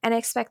 and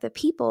expect the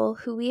people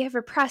who we have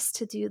oppressed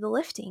to do the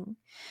lifting,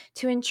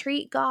 to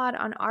entreat God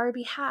on our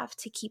behalf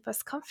to keep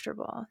us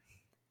comfortable?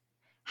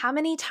 How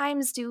many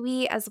times do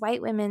we as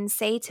white women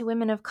say to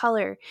women of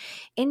color,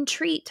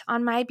 entreat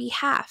on my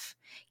behalf?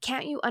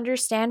 Can't you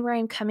understand where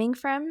I'm coming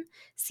from?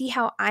 See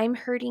how I'm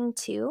hurting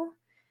too?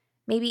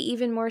 Maybe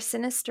even more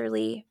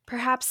sinisterly,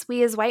 perhaps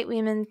we as white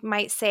women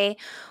might say,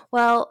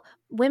 well,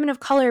 women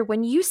of color,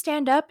 when you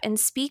stand up and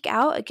speak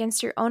out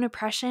against your own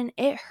oppression,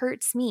 it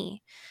hurts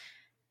me.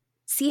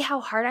 See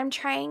how hard I'm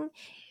trying?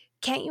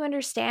 Can't you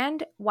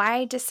understand why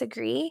I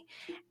disagree?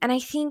 And I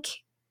think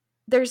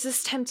there's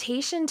this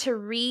temptation to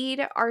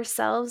read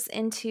ourselves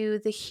into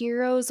the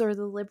heroes or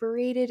the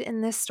liberated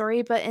in this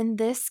story, but in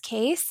this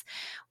case,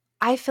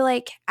 I feel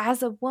like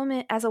as a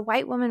woman, as a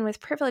white woman with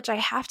privilege, I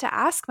have to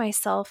ask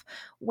myself,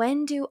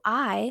 when do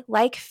I,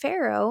 like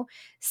Pharaoh,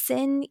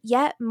 sin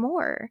yet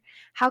more?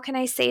 How can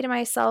I say to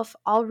myself,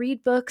 I'll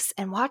read books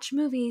and watch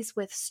movies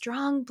with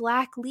strong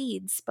black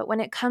leads, but when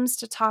it comes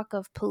to talk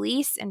of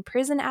police and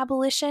prison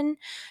abolition,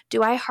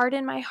 do I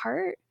harden my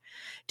heart?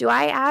 Do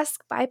I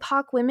ask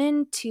BIPOC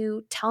women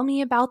to tell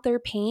me about their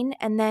pain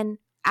and then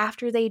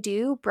after they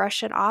do,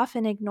 brush it off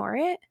and ignore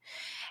it?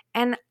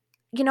 And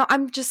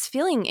I'm just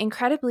feeling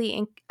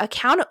incredibly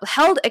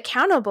held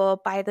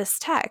accountable by this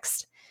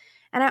text.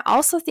 And I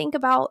also think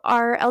about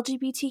our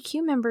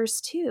LGBTQ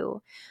members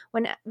too.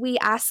 When we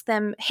ask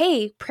them,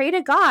 hey, pray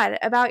to God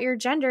about your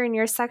gender and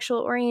your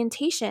sexual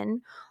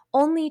orientation,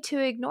 only to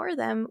ignore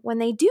them when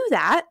they do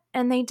that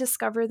and they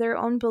discover their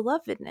own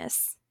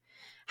belovedness.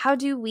 How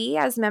do we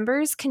as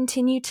members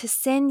continue to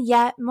sin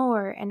yet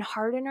more and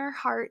harden our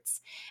hearts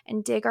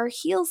and dig our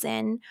heels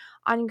in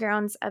on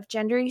grounds of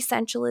gender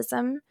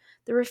essentialism,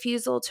 the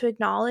refusal to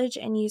acknowledge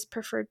and use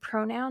preferred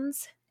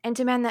pronouns, and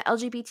demand that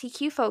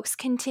LGBTQ folks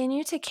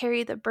continue to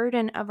carry the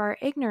burden of our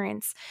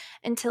ignorance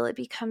until it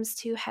becomes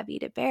too heavy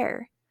to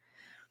bear?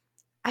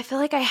 I feel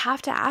like I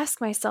have to ask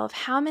myself,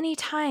 how many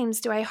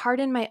times do I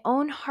harden my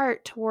own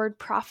heart toward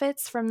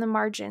prophets from the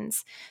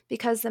margins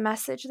because the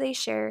message they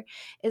share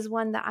is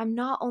one that I'm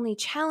not only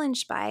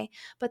challenged by,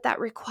 but that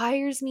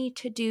requires me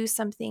to do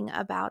something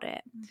about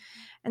it?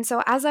 And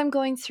so as I'm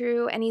going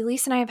through, and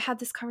Elise and I have had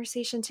this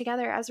conversation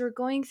together, as we're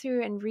going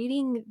through and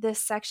reading this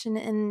section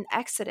in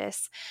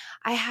Exodus,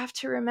 I have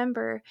to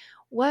remember,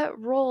 what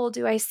role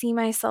do I see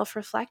myself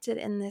reflected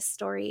in this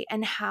story,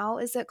 and how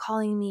is it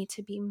calling me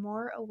to be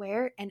more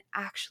aware and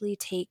actually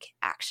take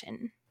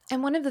action?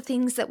 And one of the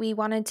things that we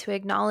wanted to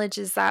acknowledge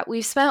is that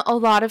we've spent a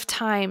lot of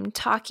time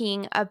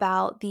talking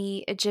about the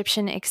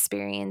Egyptian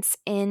experience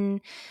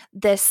in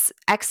this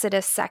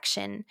Exodus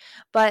section.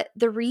 But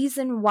the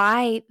reason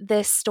why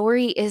this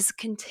story is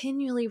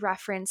continually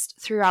referenced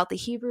throughout the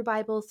Hebrew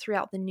Bible,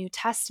 throughout the New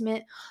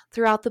Testament,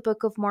 throughout the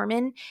Book of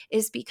Mormon,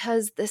 is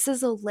because this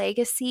is a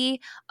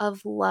legacy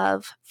of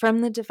love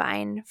from the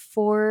divine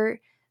for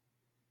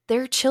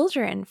their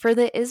children, for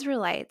the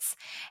Israelites.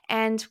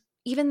 And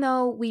even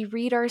though we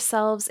read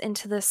ourselves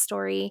into this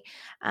story,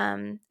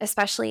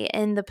 especially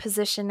in the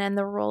position and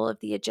the role of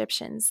the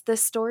Egyptians, the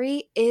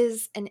story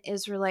is an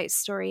Israelite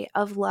story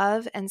of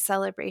love and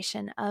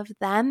celebration of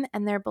them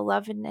and their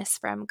belovedness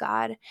from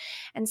God.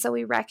 And so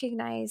we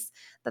recognize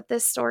that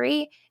this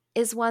story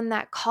is one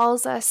that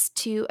calls us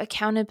to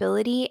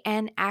accountability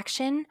and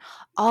action,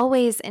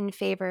 always in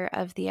favor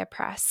of the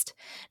oppressed,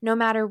 no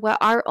matter what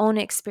our own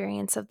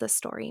experience of the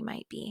story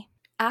might be.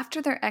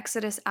 After their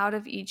exodus out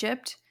of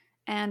Egypt,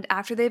 and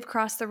after they've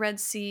crossed the Red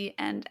Sea,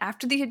 and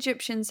after the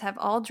Egyptians have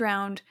all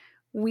drowned,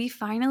 we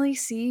finally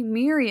see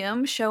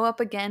Miriam show up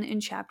again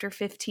in chapter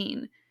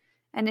 15.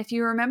 And if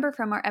you remember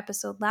from our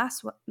episode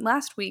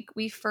last week,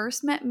 we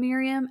first met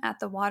Miriam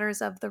at the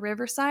waters of the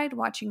riverside,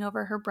 watching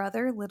over her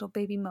brother, little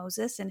baby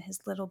Moses, in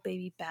his little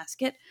baby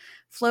basket,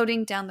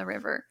 floating down the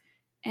river.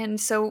 And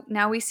so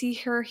now we see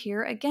her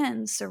here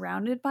again,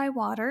 surrounded by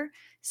water,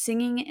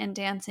 singing and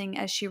dancing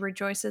as she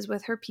rejoices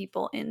with her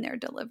people in their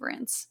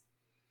deliverance.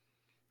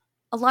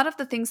 A lot of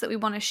the things that we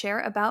want to share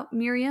about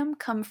Miriam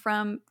come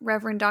from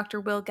Reverend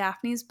Dr. Will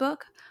Gaffney's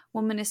book,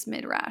 Womanist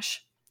Midrash.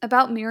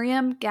 About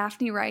Miriam,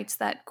 Gaffney writes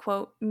that,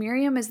 quote,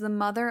 Miriam is the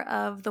mother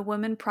of the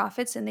women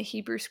prophets in the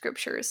Hebrew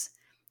scriptures.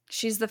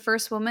 She's the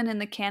first woman in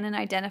the canon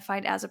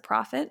identified as a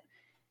prophet,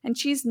 and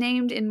she's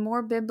named in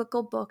more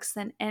biblical books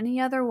than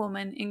any other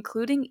woman,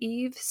 including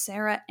Eve,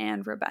 Sarah,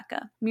 and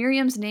Rebecca.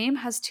 Miriam's name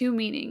has two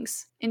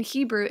meanings. In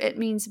Hebrew, it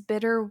means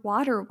bitter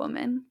water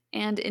woman,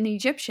 and in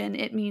Egyptian,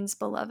 it means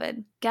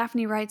beloved.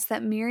 Gaffney writes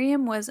that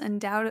Miriam was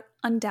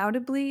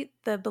undoubtedly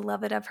the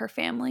beloved of her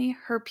family,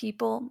 her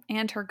people,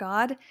 and her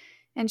God,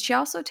 and she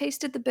also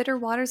tasted the bitter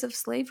waters of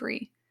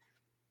slavery.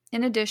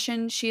 In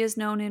addition, she is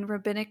known in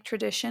rabbinic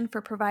tradition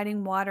for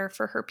providing water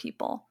for her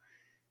people,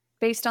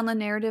 based on the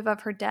narrative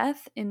of her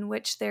death, in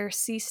which there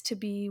ceased to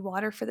be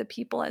water for the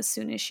people as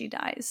soon as she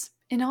dies.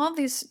 In all of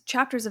these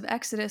chapters of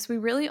Exodus, we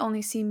really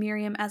only see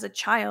Miriam as a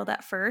child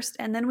at first,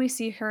 and then we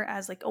see her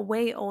as like a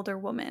way older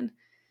woman.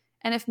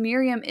 And if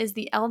Miriam is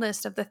the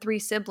eldest of the three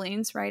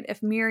siblings, right?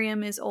 If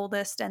Miriam is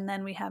oldest, and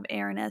then we have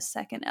Aaron as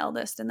second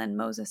eldest, and then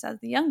Moses as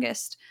the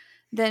youngest,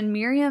 then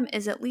Miriam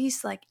is at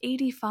least like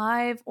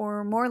 85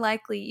 or more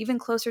likely even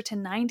closer to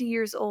 90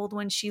 years old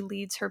when she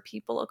leads her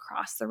people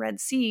across the Red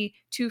Sea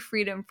to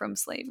freedom from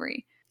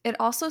slavery. It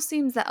also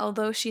seems that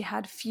although she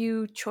had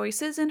few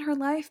choices in her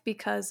life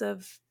because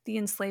of the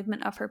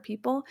enslavement of her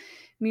people,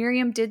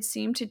 Miriam did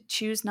seem to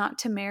choose not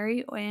to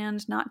marry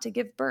and not to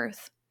give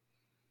birth.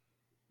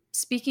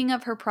 Speaking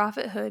of her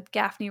prophethood,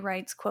 Gaffney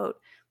writes, quote,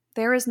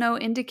 there is no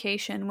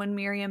indication when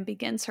Miriam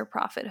begins her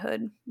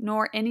prophethood,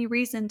 nor any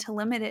reason to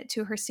limit it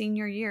to her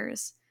senior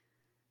years.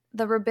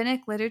 The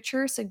rabbinic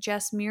literature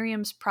suggests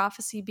Miriam's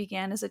prophecy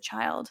began as a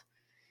child,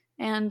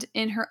 and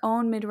in her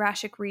own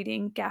midrashic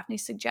reading, Gaffney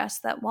suggests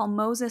that while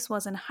Moses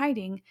was in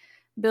hiding,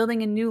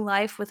 building a new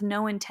life with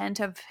no intent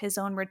of his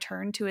own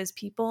return to his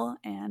people,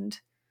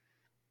 and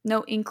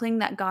no inkling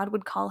that God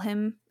would call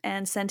him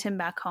and send him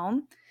back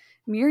home.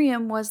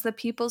 Miriam was the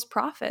people's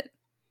prophet.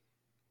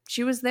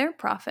 She was their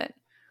prophet.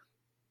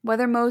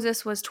 Whether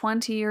Moses was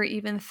 20 or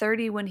even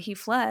 30 when he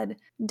fled,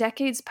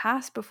 decades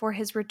passed before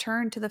his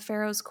return to the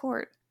Pharaoh's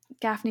court.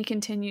 Gaffney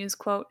continues,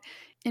 quote,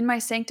 "In my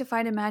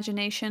sanctified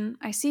imagination,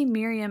 I see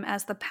Miriam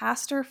as the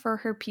pastor for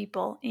her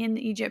people in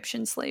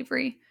Egyptian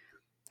slavery.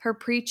 Her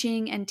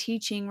preaching and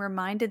teaching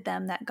reminded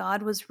them that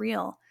God was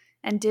real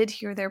and did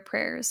hear their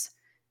prayers.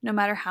 No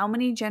matter how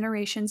many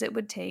generations it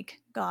would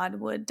take, God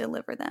would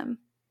deliver them."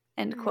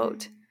 End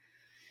quote.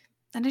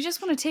 And I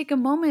just want to take a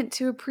moment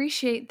to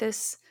appreciate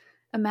this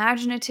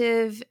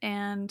imaginative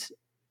and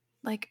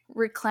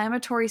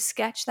reclamatory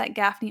sketch that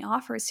Gaffney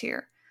offers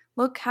here.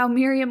 Look how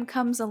Miriam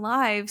comes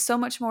alive so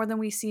much more than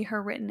we see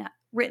her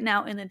written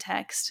out in the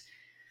text.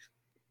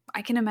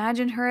 I can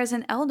imagine her as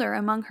an elder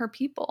among her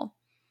people,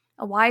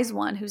 a wise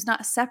one who's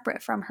not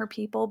separate from her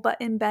people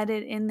but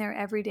embedded in their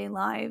everyday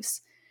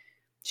lives.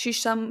 She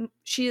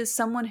is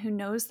someone who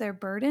knows their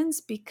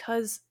burdens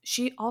because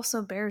she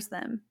also bears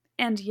them.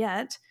 And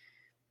yet,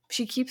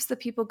 she keeps the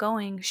people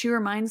going. She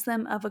reminds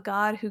them of a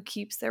God who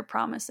keeps their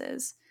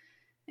promises.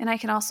 And I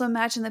can also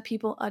imagine the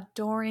people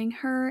adoring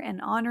her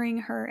and honoring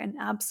her and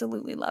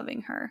absolutely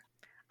loving her.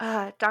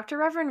 Dr.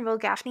 Reverend Will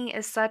Gaffney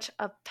is such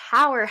a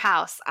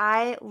powerhouse.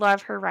 I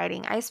love her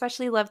writing. I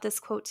especially love this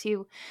quote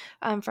too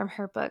from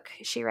her book.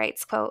 She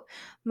writes, quote,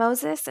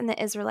 "Moses and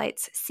the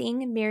Israelites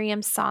sing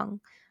Miriam's song,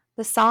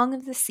 the song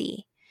of the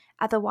sea,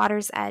 at the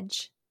water's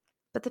edge.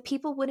 But the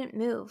people wouldn't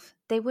move.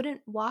 They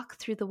wouldn't walk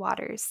through the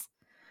waters.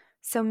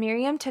 So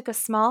Miriam took a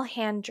small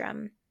hand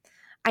drum.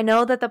 I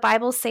know that the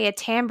Bibles say a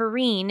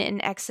tambourine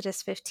in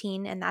Exodus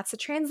 15, and that's a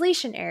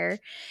translation error.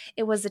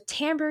 It was a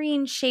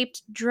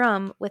tambourine-shaped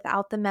drum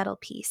without the metal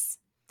piece.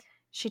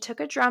 She took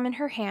a drum in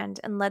her hand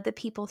and led the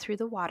people through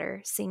the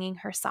water, singing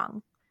her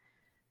song.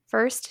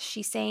 First,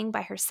 she sang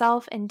by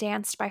herself and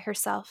danced by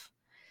herself.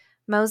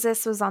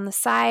 Moses was on the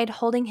side,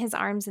 holding his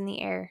arms in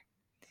the air.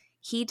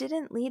 He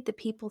didn't lead the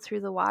people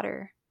through the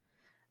water.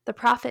 The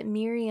prophet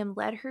Miriam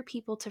led her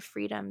people to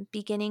freedom,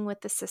 beginning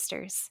with the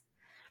sisters.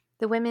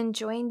 The women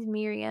joined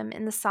Miriam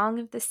in the Song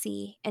of the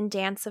Sea and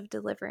Dance of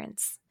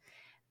Deliverance.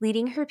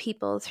 Leading her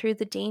people through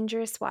the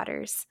dangerous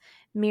waters,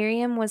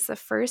 Miriam was the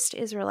first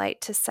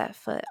Israelite to set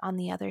foot on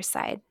the other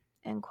side."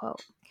 End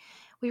quote.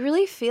 We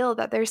really feel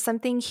that there's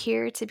something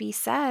here to be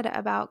said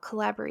about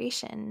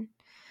collaboration.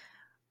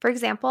 For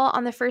example,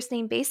 on the First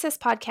Name Basis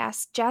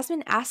podcast,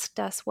 Jasmine asked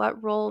us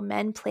what role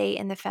men play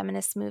in the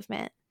feminist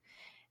movement.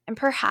 And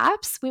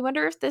perhaps we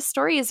wonder if this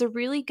story is a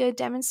really good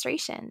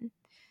demonstration.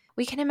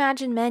 We can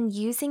imagine men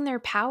using their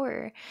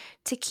power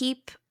to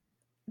keep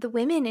the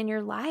women in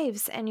your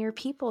lives and your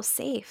people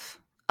safe,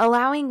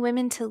 allowing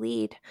women to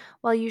lead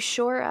while you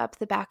shore up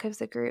the back of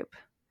the group.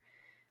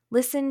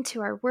 Listen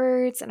to our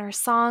words and our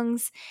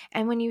songs,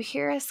 and when you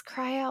hear us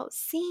cry out,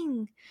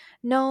 "Sing,"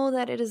 know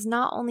that it is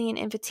not only an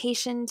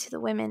invitation to the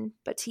women,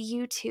 but to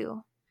you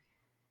too.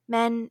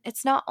 Men,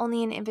 it's not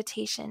only an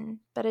invitation,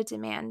 but a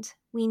demand.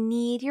 We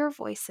need your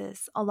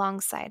voices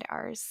alongside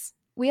ours.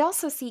 We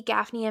also see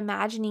Gaffney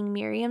imagining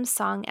Miriam's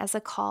song as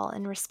a call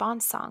and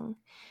response song.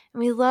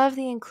 And we love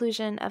the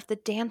inclusion of the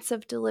dance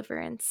of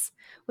deliverance,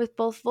 with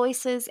both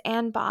voices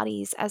and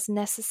bodies as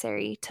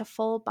necessary to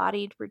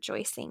full-bodied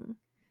rejoicing.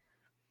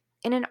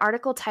 In an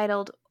article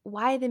titled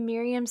 "Why the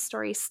Miriam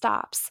Story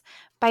Stops"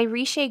 by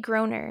Riche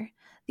Groner,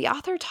 the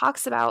author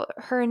talks about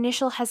her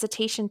initial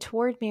hesitation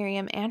toward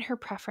Miriam and her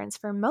preference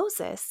for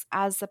Moses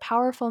as the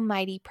powerful,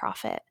 mighty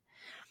prophet.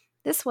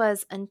 This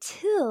was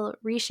until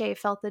Riche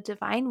felt the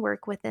divine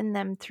work within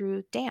them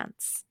through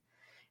dance.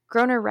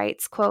 Groner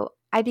writes, quote,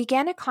 "I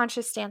began a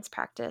conscious dance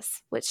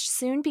practice, which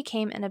soon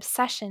became an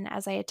obsession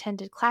as I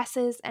attended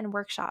classes and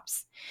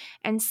workshops.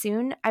 And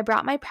soon I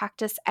brought my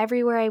practice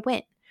everywhere I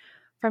went,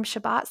 from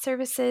Shabbat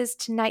services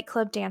to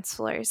nightclub dance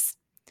floors.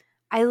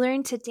 I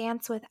learned to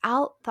dance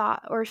without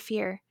thought or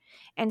fear,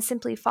 and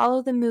simply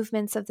follow the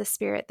movements of the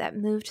Spirit that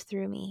moved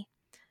through me.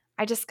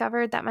 I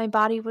discovered that my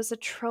body was a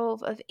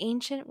trove of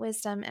ancient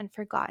wisdom and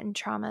forgotten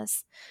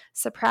traumas,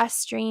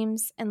 suppressed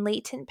dreams, and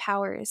latent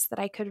powers that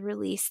I could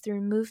release through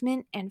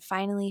movement and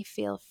finally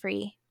feel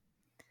free.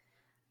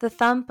 The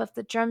thump of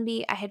the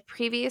drumbeat I had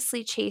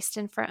previously chased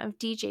in front of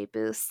DJ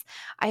booths,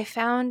 I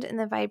found in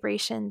the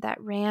vibration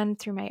that ran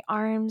through my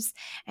arms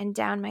and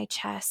down my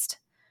chest,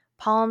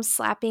 palms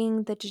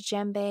slapping the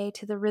djembe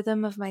to the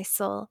rhythm of my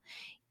soul,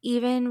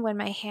 even when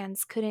my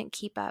hands couldn't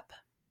keep up.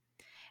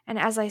 And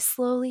as I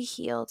slowly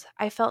healed,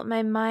 I felt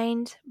my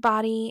mind,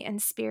 body,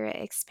 and spirit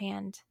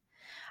expand.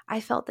 I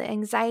felt the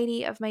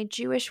anxiety of my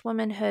Jewish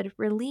womanhood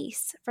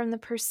release from the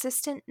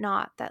persistent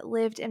knot that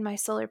lived in my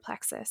solar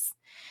plexus,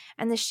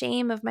 and the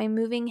shame of my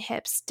moving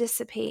hips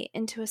dissipate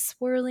into a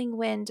swirling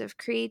wind of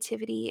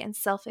creativity and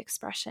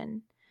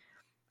self-expression.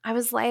 I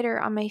was lighter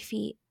on my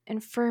feet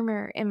and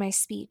firmer in my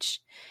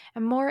speech,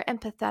 and more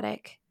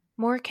empathetic,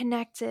 more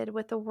connected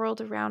with the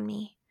world around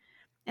me.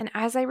 And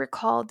as I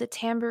recalled the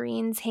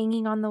tambourines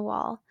hanging on the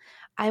wall,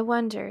 I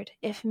wondered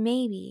if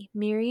maybe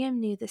Miriam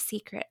knew the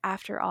secret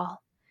after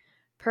all.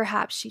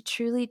 Perhaps she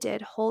truly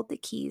did hold the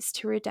keys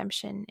to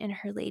redemption in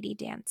her lady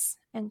dance.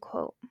 End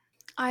quote.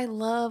 I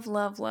love,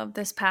 love, love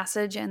this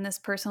passage and this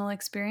personal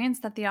experience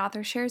that the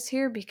author shares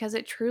here because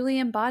it truly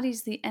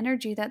embodies the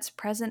energy that's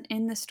present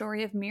in the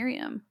story of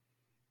Miriam.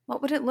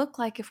 What would it look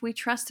like if we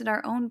trusted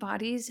our own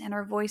bodies and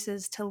our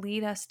voices to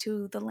lead us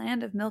to the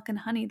land of milk and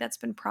honey that's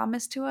been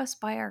promised to us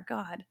by our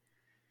God?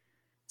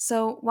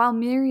 So while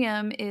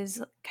Miriam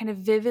is kind of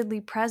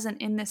vividly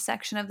present in this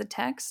section of the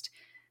text,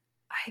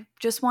 I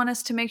just want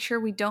us to make sure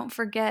we don't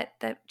forget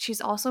that she's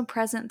also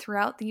present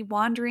throughout the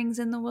wanderings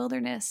in the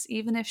wilderness,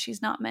 even if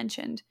she's not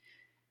mentioned.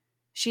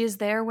 She is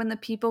there when the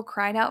people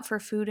cried out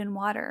for food and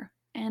water,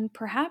 and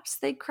perhaps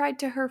they cried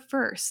to her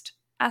first,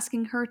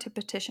 asking her to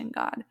petition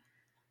God.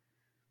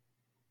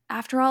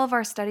 After all of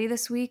our study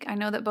this week, I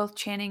know that both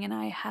Channing and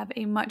I have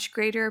a much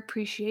greater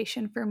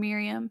appreciation for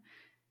Miriam,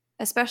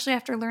 especially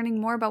after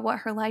learning more about what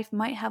her life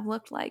might have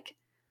looked like.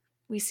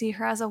 We see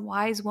her as a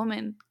wise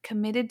woman,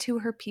 committed to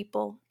her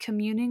people,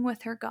 communing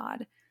with her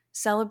God,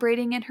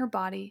 celebrating in her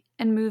body,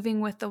 and moving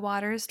with the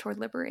waters toward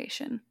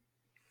liberation.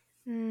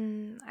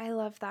 I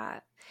love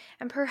that.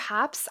 And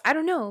perhaps, I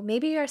don't know,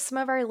 maybe some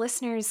of our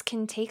listeners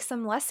can take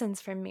some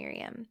lessons from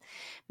Miriam.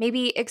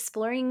 Maybe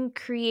exploring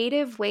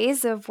creative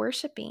ways of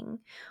worshiping.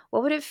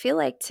 What would it feel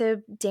like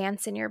to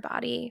dance in your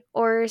body,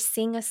 or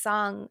sing a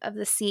song of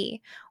the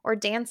sea, or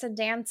dance a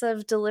dance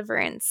of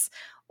deliverance?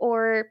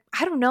 Or,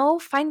 I don't know,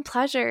 find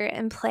pleasure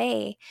and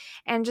play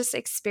and just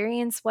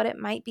experience what it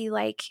might be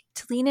like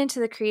to lean into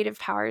the creative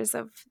powers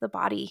of the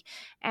body.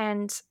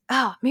 And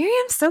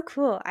Miriam's so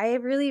cool. I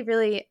really,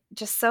 really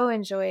just so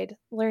enjoyed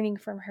learning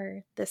from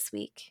her this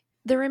week.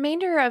 The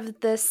remainder of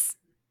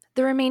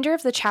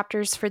the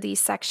chapters for these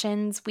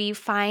sections, we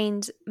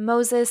find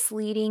Moses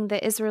leading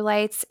the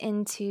Israelites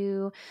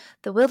into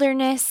the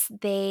wilderness.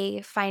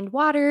 They find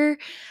water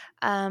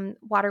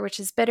which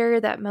is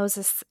bitter that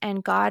Moses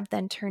and God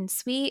then turn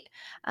sweet.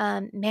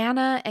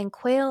 Manna and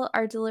quail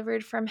are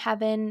delivered from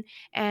heaven,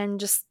 and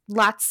just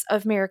lots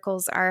of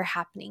miracles are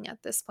happening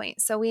at this point.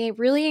 So we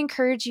really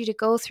encourage you to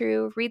go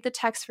through, read the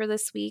text for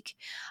this week.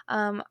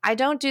 I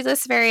don't do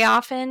this very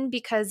often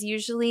because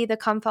usually the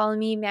Come Follow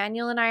Me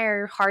manual and I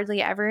are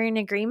hardly ever in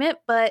agreement,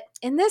 but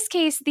in this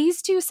case,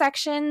 these two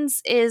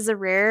sections is a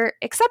rare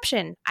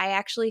exception. I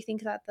actually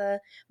think that the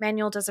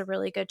manual does a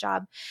really good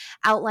job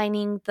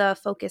outlining the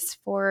focus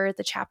for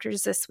the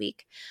chapters this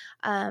week.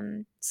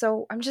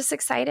 So I'm just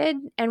excited,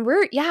 and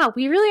we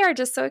really are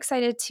just so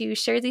excited to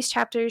share these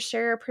chapters,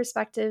 share our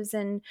perspectives,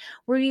 and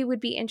we would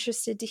be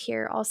interested to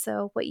hear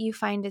also what you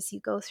find as you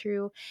go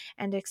through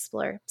and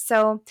explore.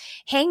 So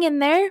hang in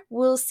there.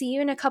 We'll see you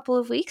in a couple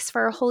of weeks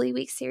for our Holy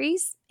Week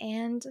series,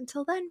 and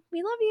until then,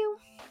 we love you.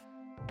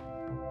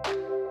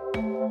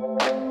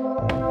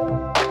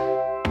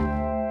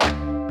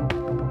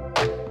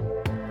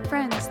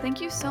 Friends,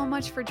 thank you so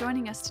much for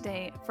joining us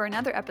today for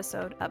another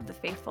episode of the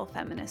Faithful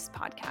Feminist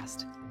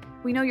podcast.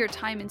 We know your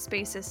time and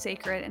space is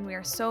sacred, and we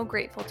are so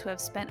grateful to have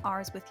spent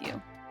ours with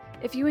you.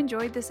 If you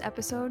enjoyed this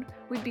episode,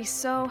 we'd be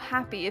so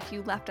happy if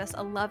you left us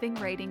a loving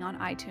rating on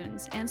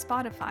iTunes and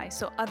Spotify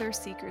so other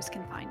seekers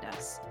can find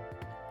us.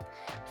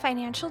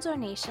 Financial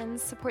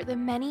donations support the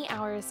many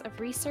hours of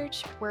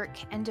research, work,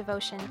 and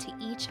devotion to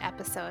each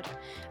episode,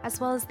 as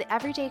well as the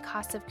everyday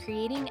costs of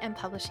creating and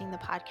publishing the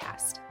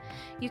podcast.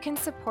 You can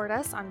support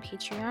us on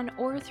Patreon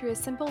or through a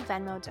simple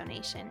Venmo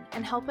donation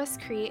and help us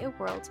create a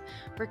world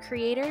where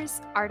creators,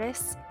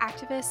 artists,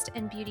 activists,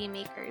 and beauty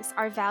makers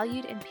are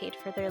valued and paid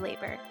for their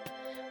labor.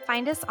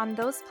 Find us on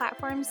those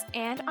platforms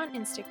and on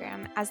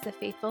Instagram as The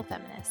Faithful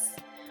Feminists.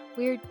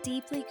 We are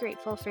deeply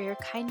grateful for your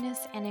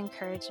kindness and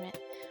encouragement.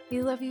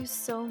 We love you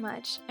so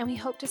much, and we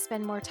hope to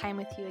spend more time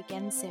with you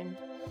again soon.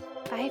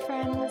 Bye,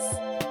 friends.